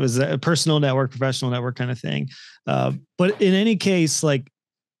it was a personal network, professional network kind of thing. But in any case, like,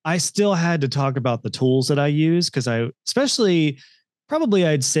 I still had to talk about the tools that I use, because probably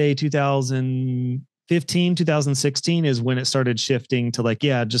I'd say 2015, 2016 is when it started shifting to like,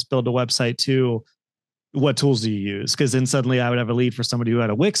 just build a website too. What tools do you use? Because then suddenly I would have a lead for somebody who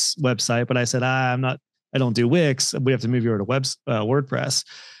had a Wix website, but I said, I don't do Wix. We have to move you over to WordPress.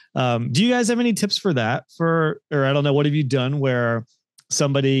 Do you guys have any tips for that? Or I don't know, what have you done where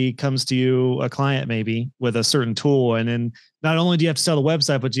somebody comes to you, a client maybe, with a certain tool, and then not only do you have to sell the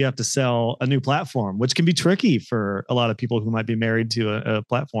website, but you have to sell a new platform, which can be tricky for a lot of people who might be married to a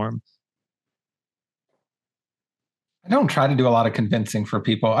platform? I don't try to do a lot of convincing for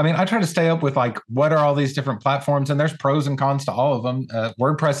people. I mean, I try to stay up with like, what are all these different platforms? And there's pros and cons to all of them.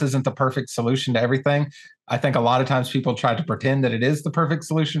 WordPress isn't the perfect solution to everything. I think a lot of times people try to pretend that it is the perfect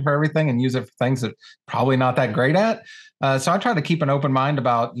solution for everything and use it for things that probably not that great at. So I try to keep an open mind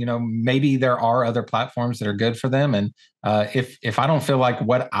about, maybe there are other platforms that are good for them. And if I don't feel like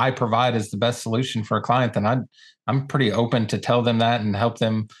what I provide is the best solution for a client, then I'm pretty open to tell them that and help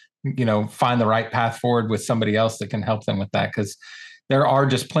them, find the right path forward with somebody else that can help them with that. Because there are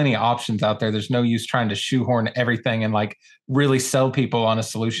just plenty of options out there. There's no use trying to shoehorn everything and like really sell people on a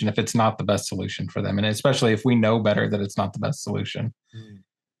solution if it's not the best solution for them. And especially if we know better that it's not the best solution.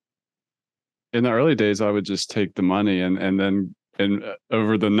 In the early days, I would just take the money and then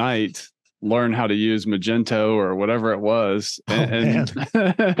over the night, learn how to use Magento or whatever it was. I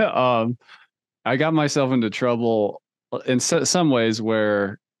got myself into trouble in some ways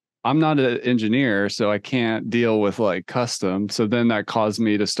where I'm not an engineer, so I can't deal with like custom. So then that caused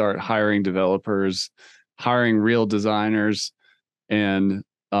me to start hiring developers, hiring real designers. And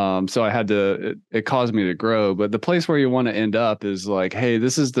so I had to, it caused me to grow. But the place where you want to end up is like, hey,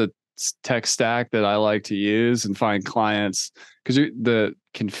 this is the tech stack that I like to use, and find clients that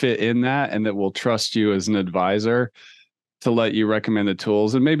can fit in that and that will trust you as an advisor to let you recommend the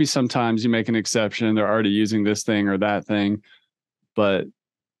tools. And maybe sometimes you make an exception. They're already using this thing or that thing, but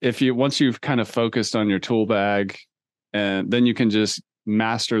once you've kind of focused on your tool bag, and then you can just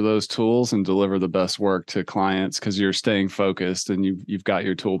master those tools and deliver the best work to clients because you're staying focused and you've got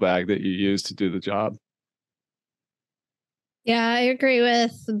your tool bag that you use to do the job. Yeah, I agree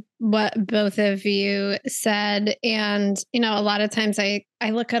with what both of you said. And, a lot of times I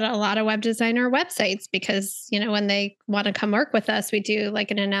look at a lot of web designer websites because, when they want to come work with us, we do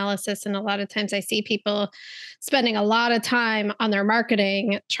like an analysis. And a lot of times I see people spending a lot of time on their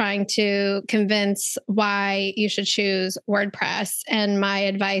marketing trying to convince why you should choose WordPress. And my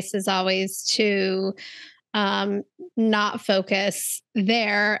advice is always to not focus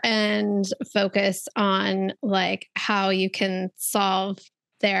there and focus on like how you can solve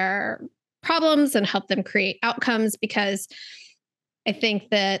their problems and help them create outcomes. Because I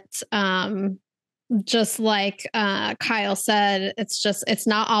think that just like Kyle said, it's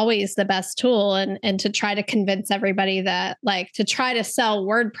not always the best tool, and to try to convince everybody that like to try to sell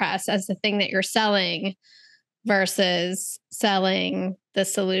WordPress as the thing that you're selling versus selling the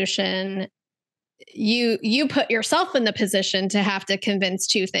solution, you put yourself in the position to have to convince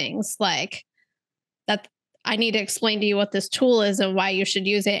two things, like that I need to explain to you what this tool is and why you should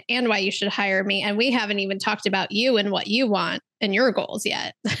use it and why you should hire me. And we haven't even talked about you and what you want and your goals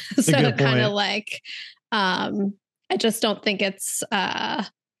yet. So kind of like, I just don't think it's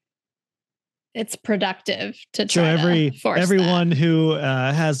productive to try to force everyone that. Who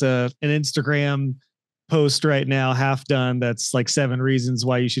has an Instagram post right now, half done, that's like 7 reasons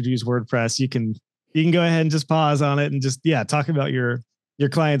why you should use WordPress. You can go ahead and just pause on it and just talk about your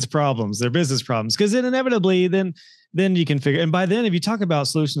clients' problems, their business problems, because then inevitably then you can figure. And by then, if you talk about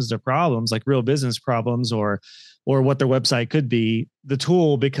solutions to problems like real business problems or what their website could be, the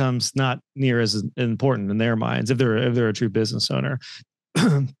tool becomes not near as important in their minds if they're a true business owner.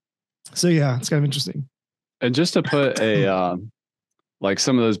 So yeah, it's kind of interesting. And just to put like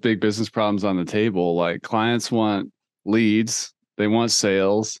some of those big business problems on the table, like clients want leads, they want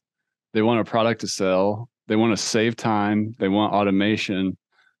sales, they want a product to sell, they want to save time, they want automation.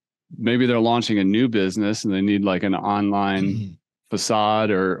 Maybe they're launching a new business and they need like an online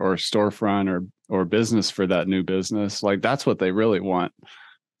facade or storefront or business for that new business. Like that's what they really want.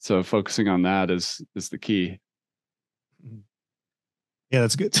 So focusing on that is the key. Yeah,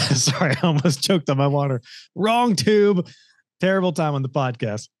 that's good. Sorry, I almost choked on my water. Wrong tube. Terrible time on the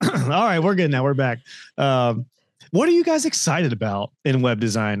podcast. All right, we're good now. We're back. What are you guys excited about in web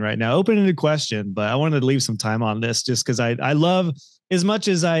design right now? Open-ended question, but I wanted to leave some time on this just because I love, as much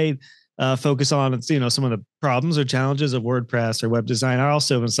as I focus on some of the problems or challenges of WordPress or web design, I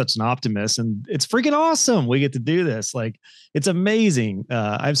also am such an optimist, and it's freaking awesome we get to do this. Like, it's amazing.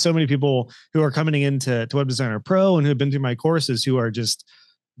 I have so many people who are coming into Web Designer Pro and who have been through my courses who are just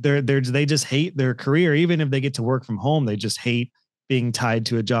they just hate their career. Even if they get to work from home, they just hate being tied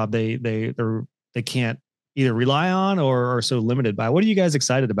to a job they can't either rely on or are so limited by. What are you guys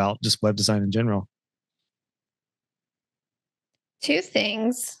excited about just web design in general? 2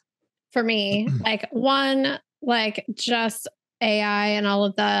 things for me. Like one, like just AI and all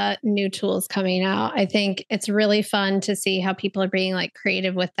of the new tools coming out. I think it's really fun to see how people are being like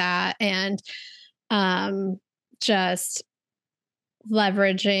creative with that and just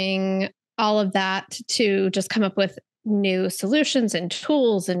leveraging all of that to just come up with new solutions and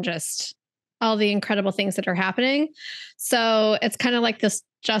tools and just all the incredible things that are happening. So it's kind of like this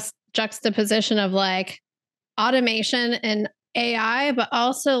just juxtaposition of like automation and AI, but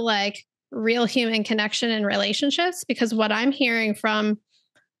also like real human connection and relationships. Because what I'm hearing from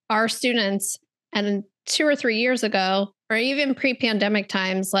our students, and 2 or 3 years ago, or even pre-pandemic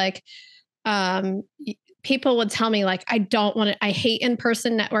times, like people would tell me like, I hate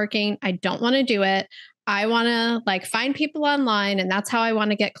in-person networking. I don't want to do it. I want to like find people online, and that's how I want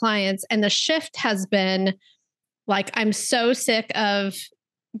to get clients. And the shift has been like, I'm so sick of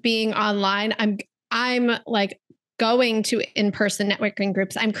being online. I'm like going to in-person networking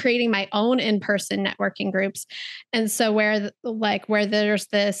groups. I'm creating my own in-person networking groups. And so where there's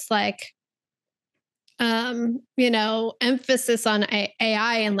this like, emphasis on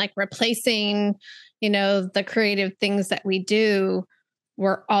AI and like replacing, the creative things that we do,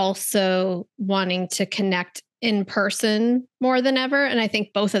 we're also wanting to connect in person more than ever. And I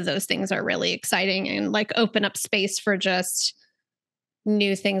think both of those things are really exciting and like open up space for just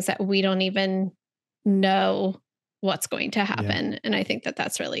new things that we don't even know what's going to happen. Yeah. And I think that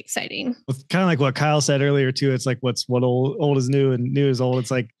that's really exciting. It's kind of like what Kyle said earlier too. It's like what old is new and new is old. It's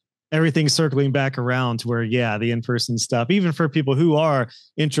like everything's circling back around to where, the in-person stuff, even for people who are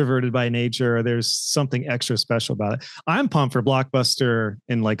introverted by nature, there's something extra special about it. I'm pumped for Blockbuster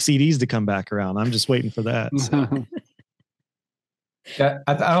and like CDs to come back around. I'm just waiting for that. So. Yeah,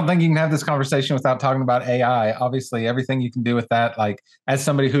 I don't think you can have this conversation without talking about AI. Obviously, everything you can do with that, like as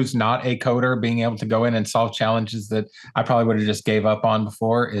somebody who's not a coder, being able to go in and solve challenges that I probably would have just gave up on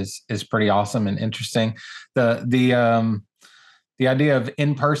before is pretty awesome and interesting. The idea of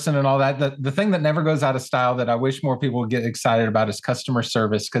in person and all that. The thing that never goes out of style that I wish more people would get excited about is customer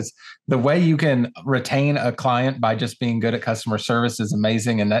service, because the way you can retain a client by just being good at customer service is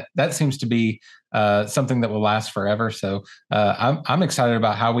amazing, and that seems to be something that will last forever. So I'm excited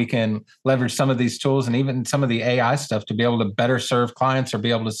about how we can leverage some of these tools and even some of the AI stuff to be able to better serve clients or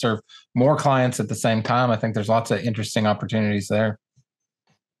be able to serve more clients at the same time. I think there's lots of interesting opportunities there.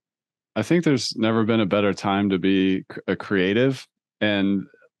 I think there's never been a better time to be a creative. And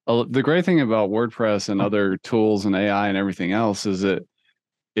the great thing about WordPress and other tools and AI and everything else is that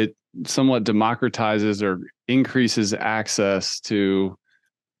it somewhat democratizes or increases access to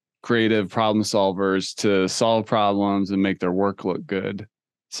creative problem solvers to solve problems and make their work look good.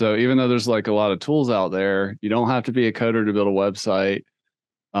 So even though there's like a lot of tools out there, you don't have to be a coder to build a website.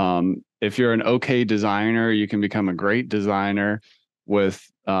 If you're an okay designer, you can become a great designer with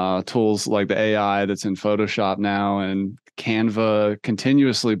tools like the AI that's in Photoshop now, and Canva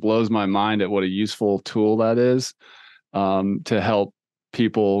continuously blows my mind at what a useful tool that is to help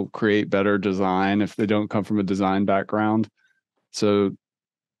people create better design if they don't come from a design background. So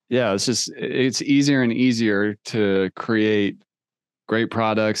yeah, it's easier and easier to create great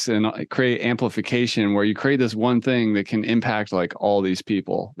products and create amplification where you create this one thing that can impact like all these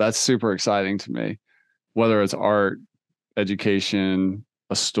people. That's super exciting to me, whether it's art, education,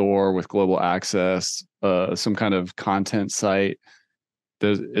 a store with global access, some kind of content site.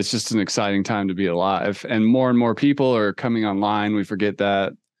 It's just an exciting time to be alive. And more people are coming online. We forget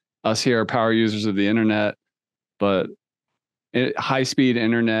that. Us here are power users of the internet, but high-speed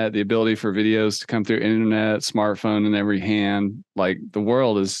internet, the ability for videos to come through internet, smartphone in every hand, like the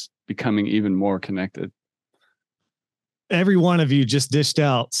world is becoming even more connected. Every one of you just dished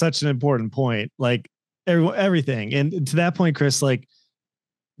out such an important point, like everything. And to that point, Chris, like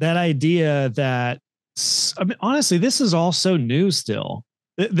that idea that, I mean, honestly, this is all so new still.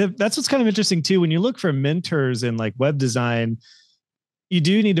 That's what's kind of interesting too. When you look for mentors in like web design, you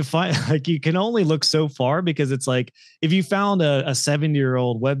do need to find, like, you can only look so far, because it's like, if you found a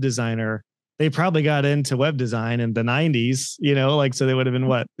 70-year-old web designer, they probably got into web design in the 90s, like, so they would have been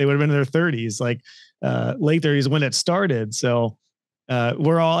they would have been in their 30s, like late 30s when it started. So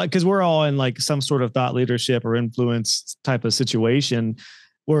we're all in like some sort of thought leadership or influence type of situation.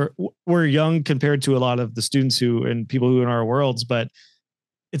 We're young compared to a lot of the students and people who are in our worlds, but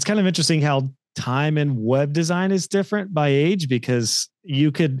it's kind of interesting how time in web design is different by age, because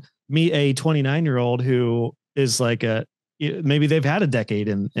you could meet a 29-year-old who is like maybe they've had a decade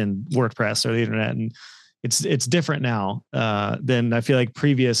in WordPress or the internet, and it's different now than I feel like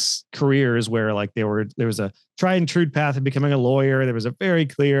previous careers where like there was a tried and true path of becoming a lawyer. There was a very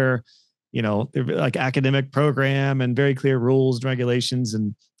clear, like academic program and very clear rules and regulations,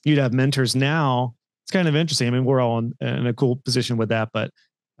 and you'd have mentors. Now it's kind of interesting. I mean, we're all in a cool position with that, but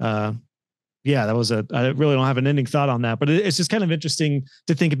yeah, I really don't have an ending thought on that, but it's just kind of interesting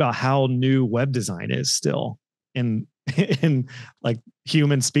to think about how new web design is still in like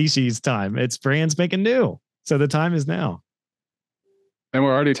human species time. It's brand spanking new. So the time is now. And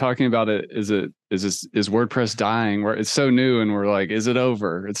we're already talking about it. Is WordPress dying? Where it's so new and we're like, is it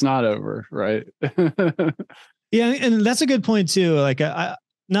over? It's not over, right? Yeah. And that's a good point too. Like I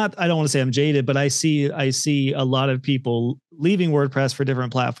don't want to say I'm jaded, but I see a lot of people leaving WordPress for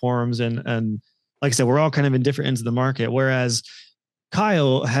different platforms. And like I said, we're all kind of in different ends of the market. Whereas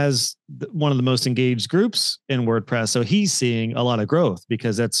Kyle has one of the most engaged groups in WordPress. So he's seeing a lot of growth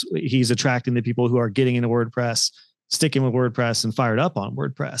because he's attracting the people who are getting into WordPress, sticking with WordPress, and fired up on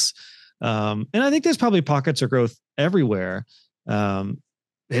WordPress. And I think there's probably pockets of growth everywhere. It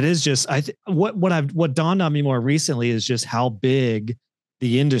is just, what dawned on me more recently is just how big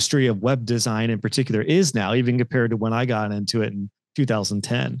the industry of web design in particular is now, even compared to when I got into it in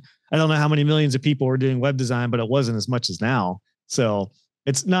 2010. I don't know how many millions of people were doing web design, but it wasn't as much as now. So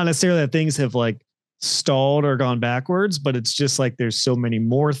it's not necessarily that things have like stalled or gone backwards, but it's just like there's so many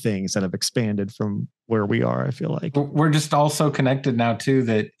more things that have expanded from where we are. I feel like we're just all so connected now too,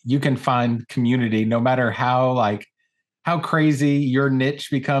 that you can find community no matter how crazy your niche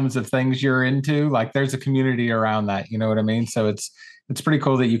becomes of things you're into. Like there's a community around that, you know what I mean? So it's pretty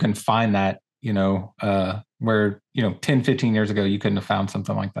cool that you can find that, where, 10, 15 years ago, you couldn't have found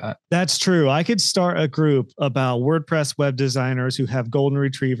something like that. That's true. I could start a group about WordPress web designers who have golden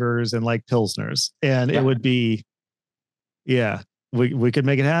retrievers and like Pilsners. And it would be, we could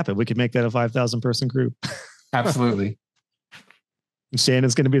make it happen. We could make that a 5,000 person group. Absolutely.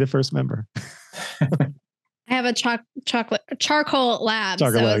 Shannon's going to be the first member. I have a charcoal lab.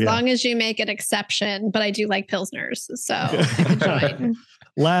 As long as you make an exception, but I do like Pilsners. So I can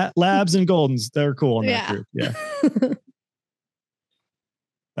join. Labs and Goldens, they're cool in that group. Yeah.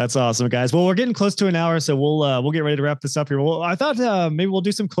 That's awesome, guys. Well, we're getting close to an hour, so we'll get ready to wrap this up here. Well, I thought maybe we'll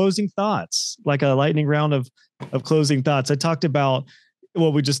do some closing thoughts, like a lightning round of closing thoughts. I talked about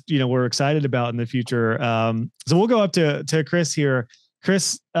what we just, we're excited about in the future. So we'll go up to Chris here.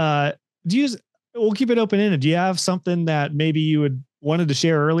 Chris, we'll keep it open-ended. Do you have something that maybe you wanted to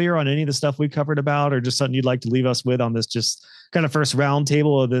share earlier on any of the stuff we covered about, or just something you'd like to leave us with on this just kind of first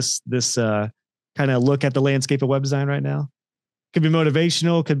roundtable of this kind of look at the landscape of web design right now? Could be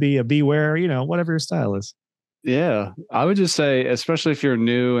motivational, could be a beware, whatever your style is. Yeah, I would just say, especially if you're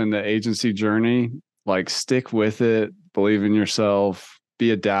new in the agency journey, like stick with it, believe in yourself,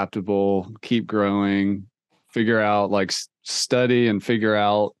 be adaptable, keep growing, figure out, like study and figure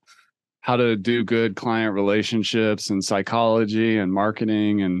out how to do good client relationships and psychology and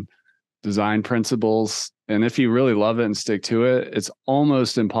marketing and design principles. And if you really love it and stick to it, it's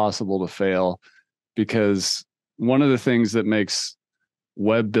almost impossible to fail, because one of the things that makes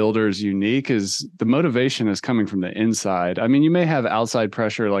web builders unique is the motivation is coming from the inside. I mean, you may have outside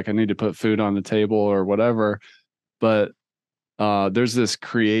pressure, like I need to put food on the table or whatever, but there's this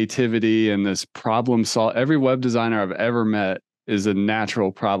creativity and this problem solve. Every web designer I've ever met is a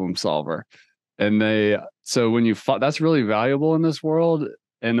natural problem solver. And so when that's really valuable in this world.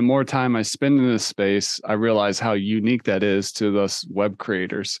 And the more time I spend in this space, I realize how unique that is to us web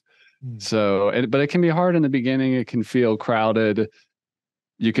creators. So, but it can be hard in the beginning. It can feel crowded.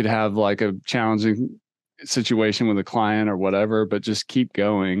 You could have like a challenging situation with a client or whatever, but just keep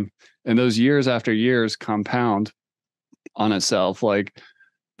going. And those years after years compound on itself. Like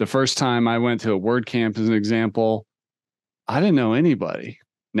the first time I went to a WordCamp as an example, I didn't know anybody.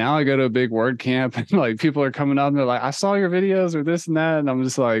 Now I go to a big WordCamp and like people are coming up and they're like, I saw your videos or this and that. And I'm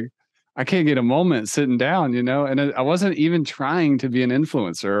just like, I can't get a moment sitting down, and I wasn't even trying to be an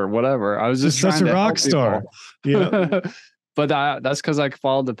influencer or whatever. I was just trying such a rock star. Yeah. But that's because I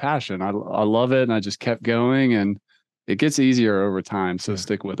followed the passion. I love it. And I just kept going, and it gets easier over time. So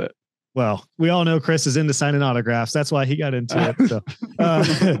stick with it. Well, we all know Chris is into signing autographs. That's why he got into it.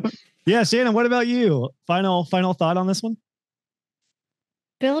 So, yeah, Shannon, what about you? Final thought on this one?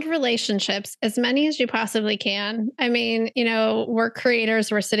 Build relationships, as many as you possibly can. I mean, we're creators.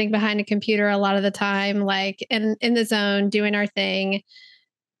 We're sitting behind a computer a lot of the time, like in the zone, doing our thing.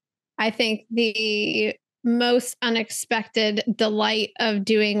 I think the most unexpected delight of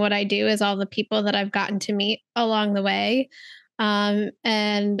doing what I do is all the people that I've gotten to meet along the way,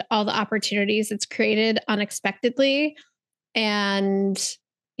 and all the opportunities it's created unexpectedly. And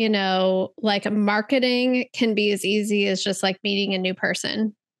like marketing can be as easy as just like meeting a new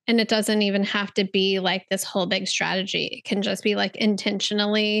person. And it doesn't even have to be like this whole big strategy. It can just be like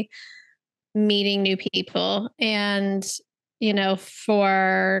intentionally meeting new people. And,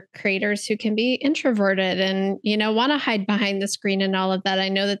 for creators who can be introverted and, want to hide behind the screen and all of that, I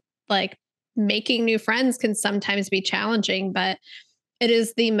know that like making new friends can sometimes be challenging, but it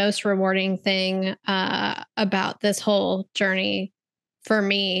is the most rewarding thing about this whole journey for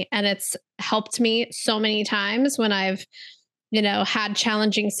me. And it's helped me so many times when I've, had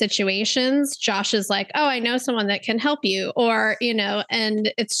challenging situations. Josh is like, oh, I know someone that can help you, or,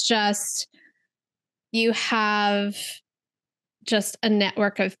 and it's just, you have just a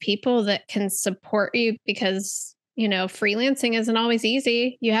network of people that can support you, because, freelancing isn't always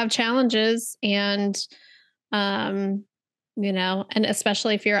easy. You have challenges, and, and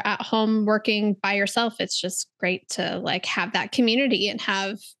especially if you're at home working by yourself, it's just great to like have that community and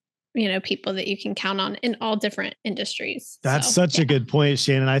have, people that you can count on in all different industries. That's such a good point,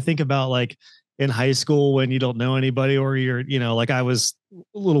 Shannon. I think about like in high school when you don't know anybody, or you're, like I was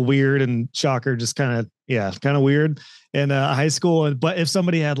a little weird, and shocker, just kind of weird in high school. But if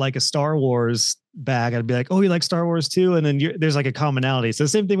somebody had like a Star Wars bag, I'd be like, oh, you like Star Wars too? And then there's like a commonality. So the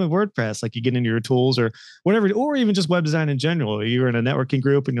same thing with WordPress, like you get into your tools or whatever, or even just web design in general. You're in a networking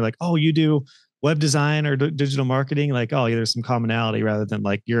group and you're like, oh, you do web design or digital marketing. Like, oh, yeah, there's some commonality, rather than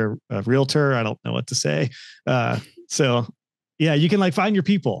like you're a realtor. I don't know what to say. So yeah, you can like find your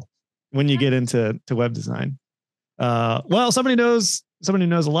people when you get into web design. Well, somebody knows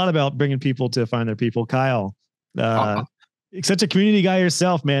a lot about bringing people to find their people. Kyle, such a community guy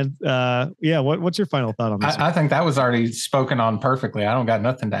yourself, man. What's your final thought on this? I think that was already spoken on perfectly. I don't got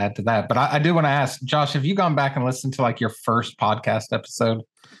nothing to add to that, but I do want to ask Josh, have you gone back and listened to like your first podcast episode?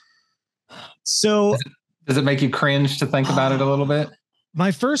 So does it make you cringe to think about it a little bit?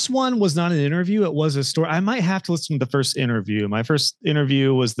 My first one was not an interview. It was a story. I might have to listen to the first interview. My first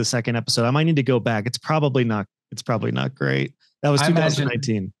interview was the second episode. I might need to go back. It's probably not great. That was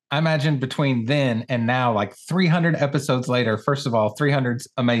 2019. I imagine between then and now, like 300 episodes later, first of all, 300's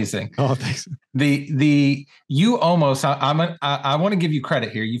amazing. Oh, thanks. You almost, I want to give you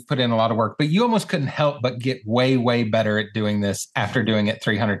credit here. You've put in a lot of work, but you almost couldn't help but get way, way better at doing this after doing it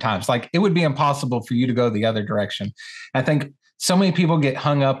 300 times. Like it would be impossible for you to go the other direction. I think so many people get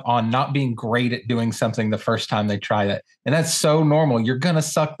hung up on not being great at doing something the first time they try it. And that's so normal. You're going to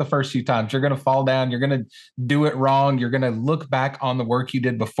suck the first few times. You're going to fall down. You're going to do it wrong. You're going to look back on the work you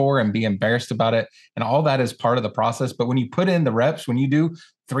did before and be embarrassed about it. And all that is part of the process. But when you put in the reps, when you do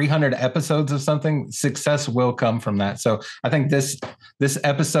 300 episodes of something, success will come from that. So I think this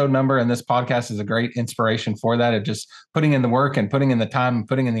episode number and this podcast is a great inspiration for that, of just putting in the work and putting in the time and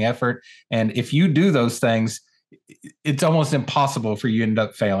putting in the effort. And if you do those things, it's almost impossible for you to end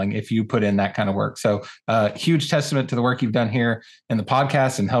up failing if you put in that kind of work. So huge testament to the work you've done here in the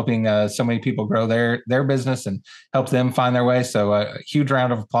podcast and helping so many people grow their business and help them find their way. So a huge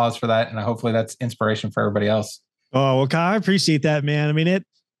round of applause for that. And hopefully that's inspiration for everybody else. Oh, well, Kyle, I appreciate that, man. I mean,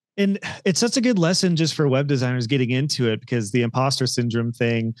 it's such a good lesson just for web designers getting into it, because the imposter syndrome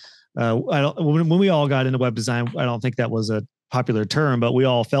thing, when we all got into web design, I don't think that was a popular term, but we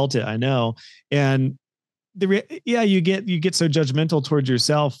all felt it. I know. And you get so judgmental towards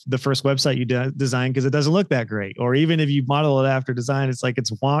yourself the first website you design because it doesn't look that great, or even if you model it after design, it's like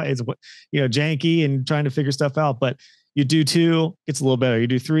it's janky and trying to figure stuff out. But you do 2, gets a little better. You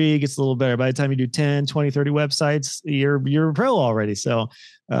do 3, gets a little better. By the time you do 10, 20, 30 websites, you're a pro already. So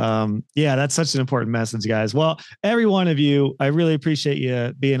that's such an important message, guys. Well, every one of you, I really appreciate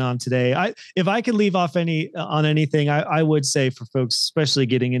you being on today. If I could leave off on anything, I would say for folks, especially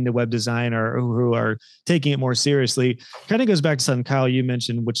getting into web design or who are taking it more seriously, kind of goes back to something, Kyle, you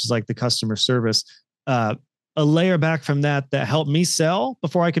mentioned, which is like the customer service. A layer back from that helped me sell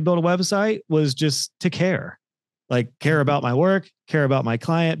before I could build a website was just to care. Like care about my work, care about my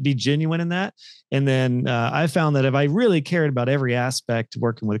client, be genuine in that. And then I found that if I really cared about every aspect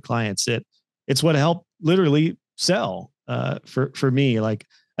working with clients, it's what helped literally sell for me. Like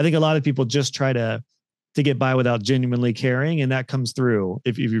I think a lot of people just try to get by without genuinely caring, and that comes through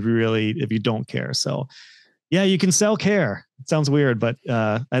if you don't care. So yeah, you can sell care. It sounds weird, but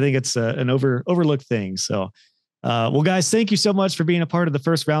I think it's an overlooked thing. So. Well, guys, thank you so much for being a part of the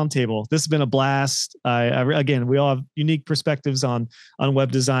first roundtable. This has been a blast. Again, we all have unique perspectives on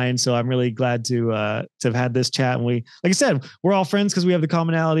web design, so I'm really glad to have had this chat. And like I said, we're all friends because we have the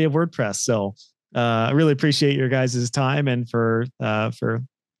commonality of WordPress. So I really appreciate your guys' time and for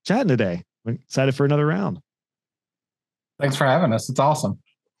chatting today. I'm excited for another round. Thanks for having us. It's awesome.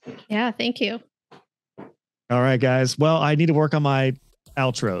 Yeah, thank you. All right, guys. Well, I need to work on my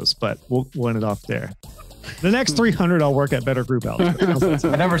outros, but we'll end it off there. The next 300, I'll work at better group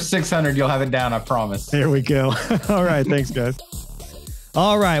outros. At number 600, you'll have it down, I promise. There we go. All right. Thanks, guys.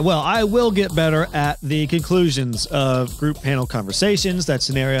 All right. Well, I will get better at the conclusions of group panel conversations. That's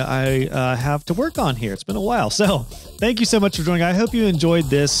an area I have to work on here. It's been a while. So thank you so much for joining. I hope you enjoyed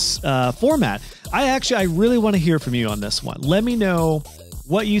this format. I really want to hear from you on this one. Let me know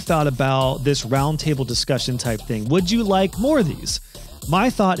what you thought about this roundtable discussion type thing. Would you like more of these? My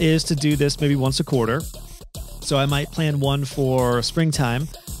thought is to do this maybe once a quarter. So I might plan one for springtime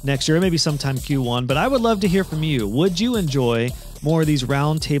next year, maybe sometime Q1, but I would love to hear from you. Would you enjoy more of these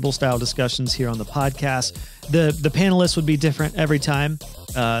roundtable style discussions here on the podcast? The panelists would be different every time.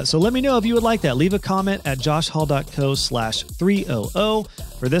 So let me know if you would like that. Leave a comment at joshhall.co/300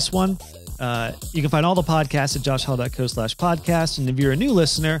 for this one. You can find all the podcasts at joshhall.co/podcast. And if you're a new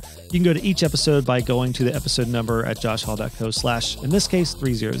listener, you can go to each episode by going to the episode number at joshhall.co/, in this case,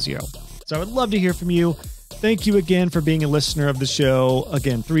 300. So I would love to hear from you. Thank you again for being a listener of the show.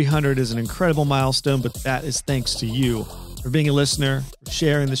 Again, 300 is an incredible milestone, but that is thanks to you for being a listener, for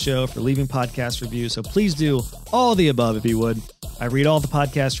sharing the show, for leaving podcast reviews. So please do all the above if you would. I read all the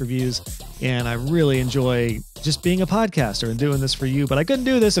podcast reviews, and I really enjoy just being a podcaster and doing this for you. But I couldn't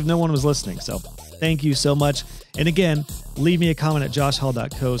do this if no one was listening. So thank you so much. And again, leave me a comment at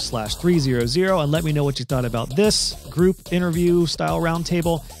joshhall.co/300 and let me know what you thought about this group interview style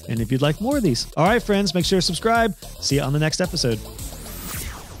roundtable and if you'd like more of these. All right, friends, make sure to subscribe. See you on the next episode.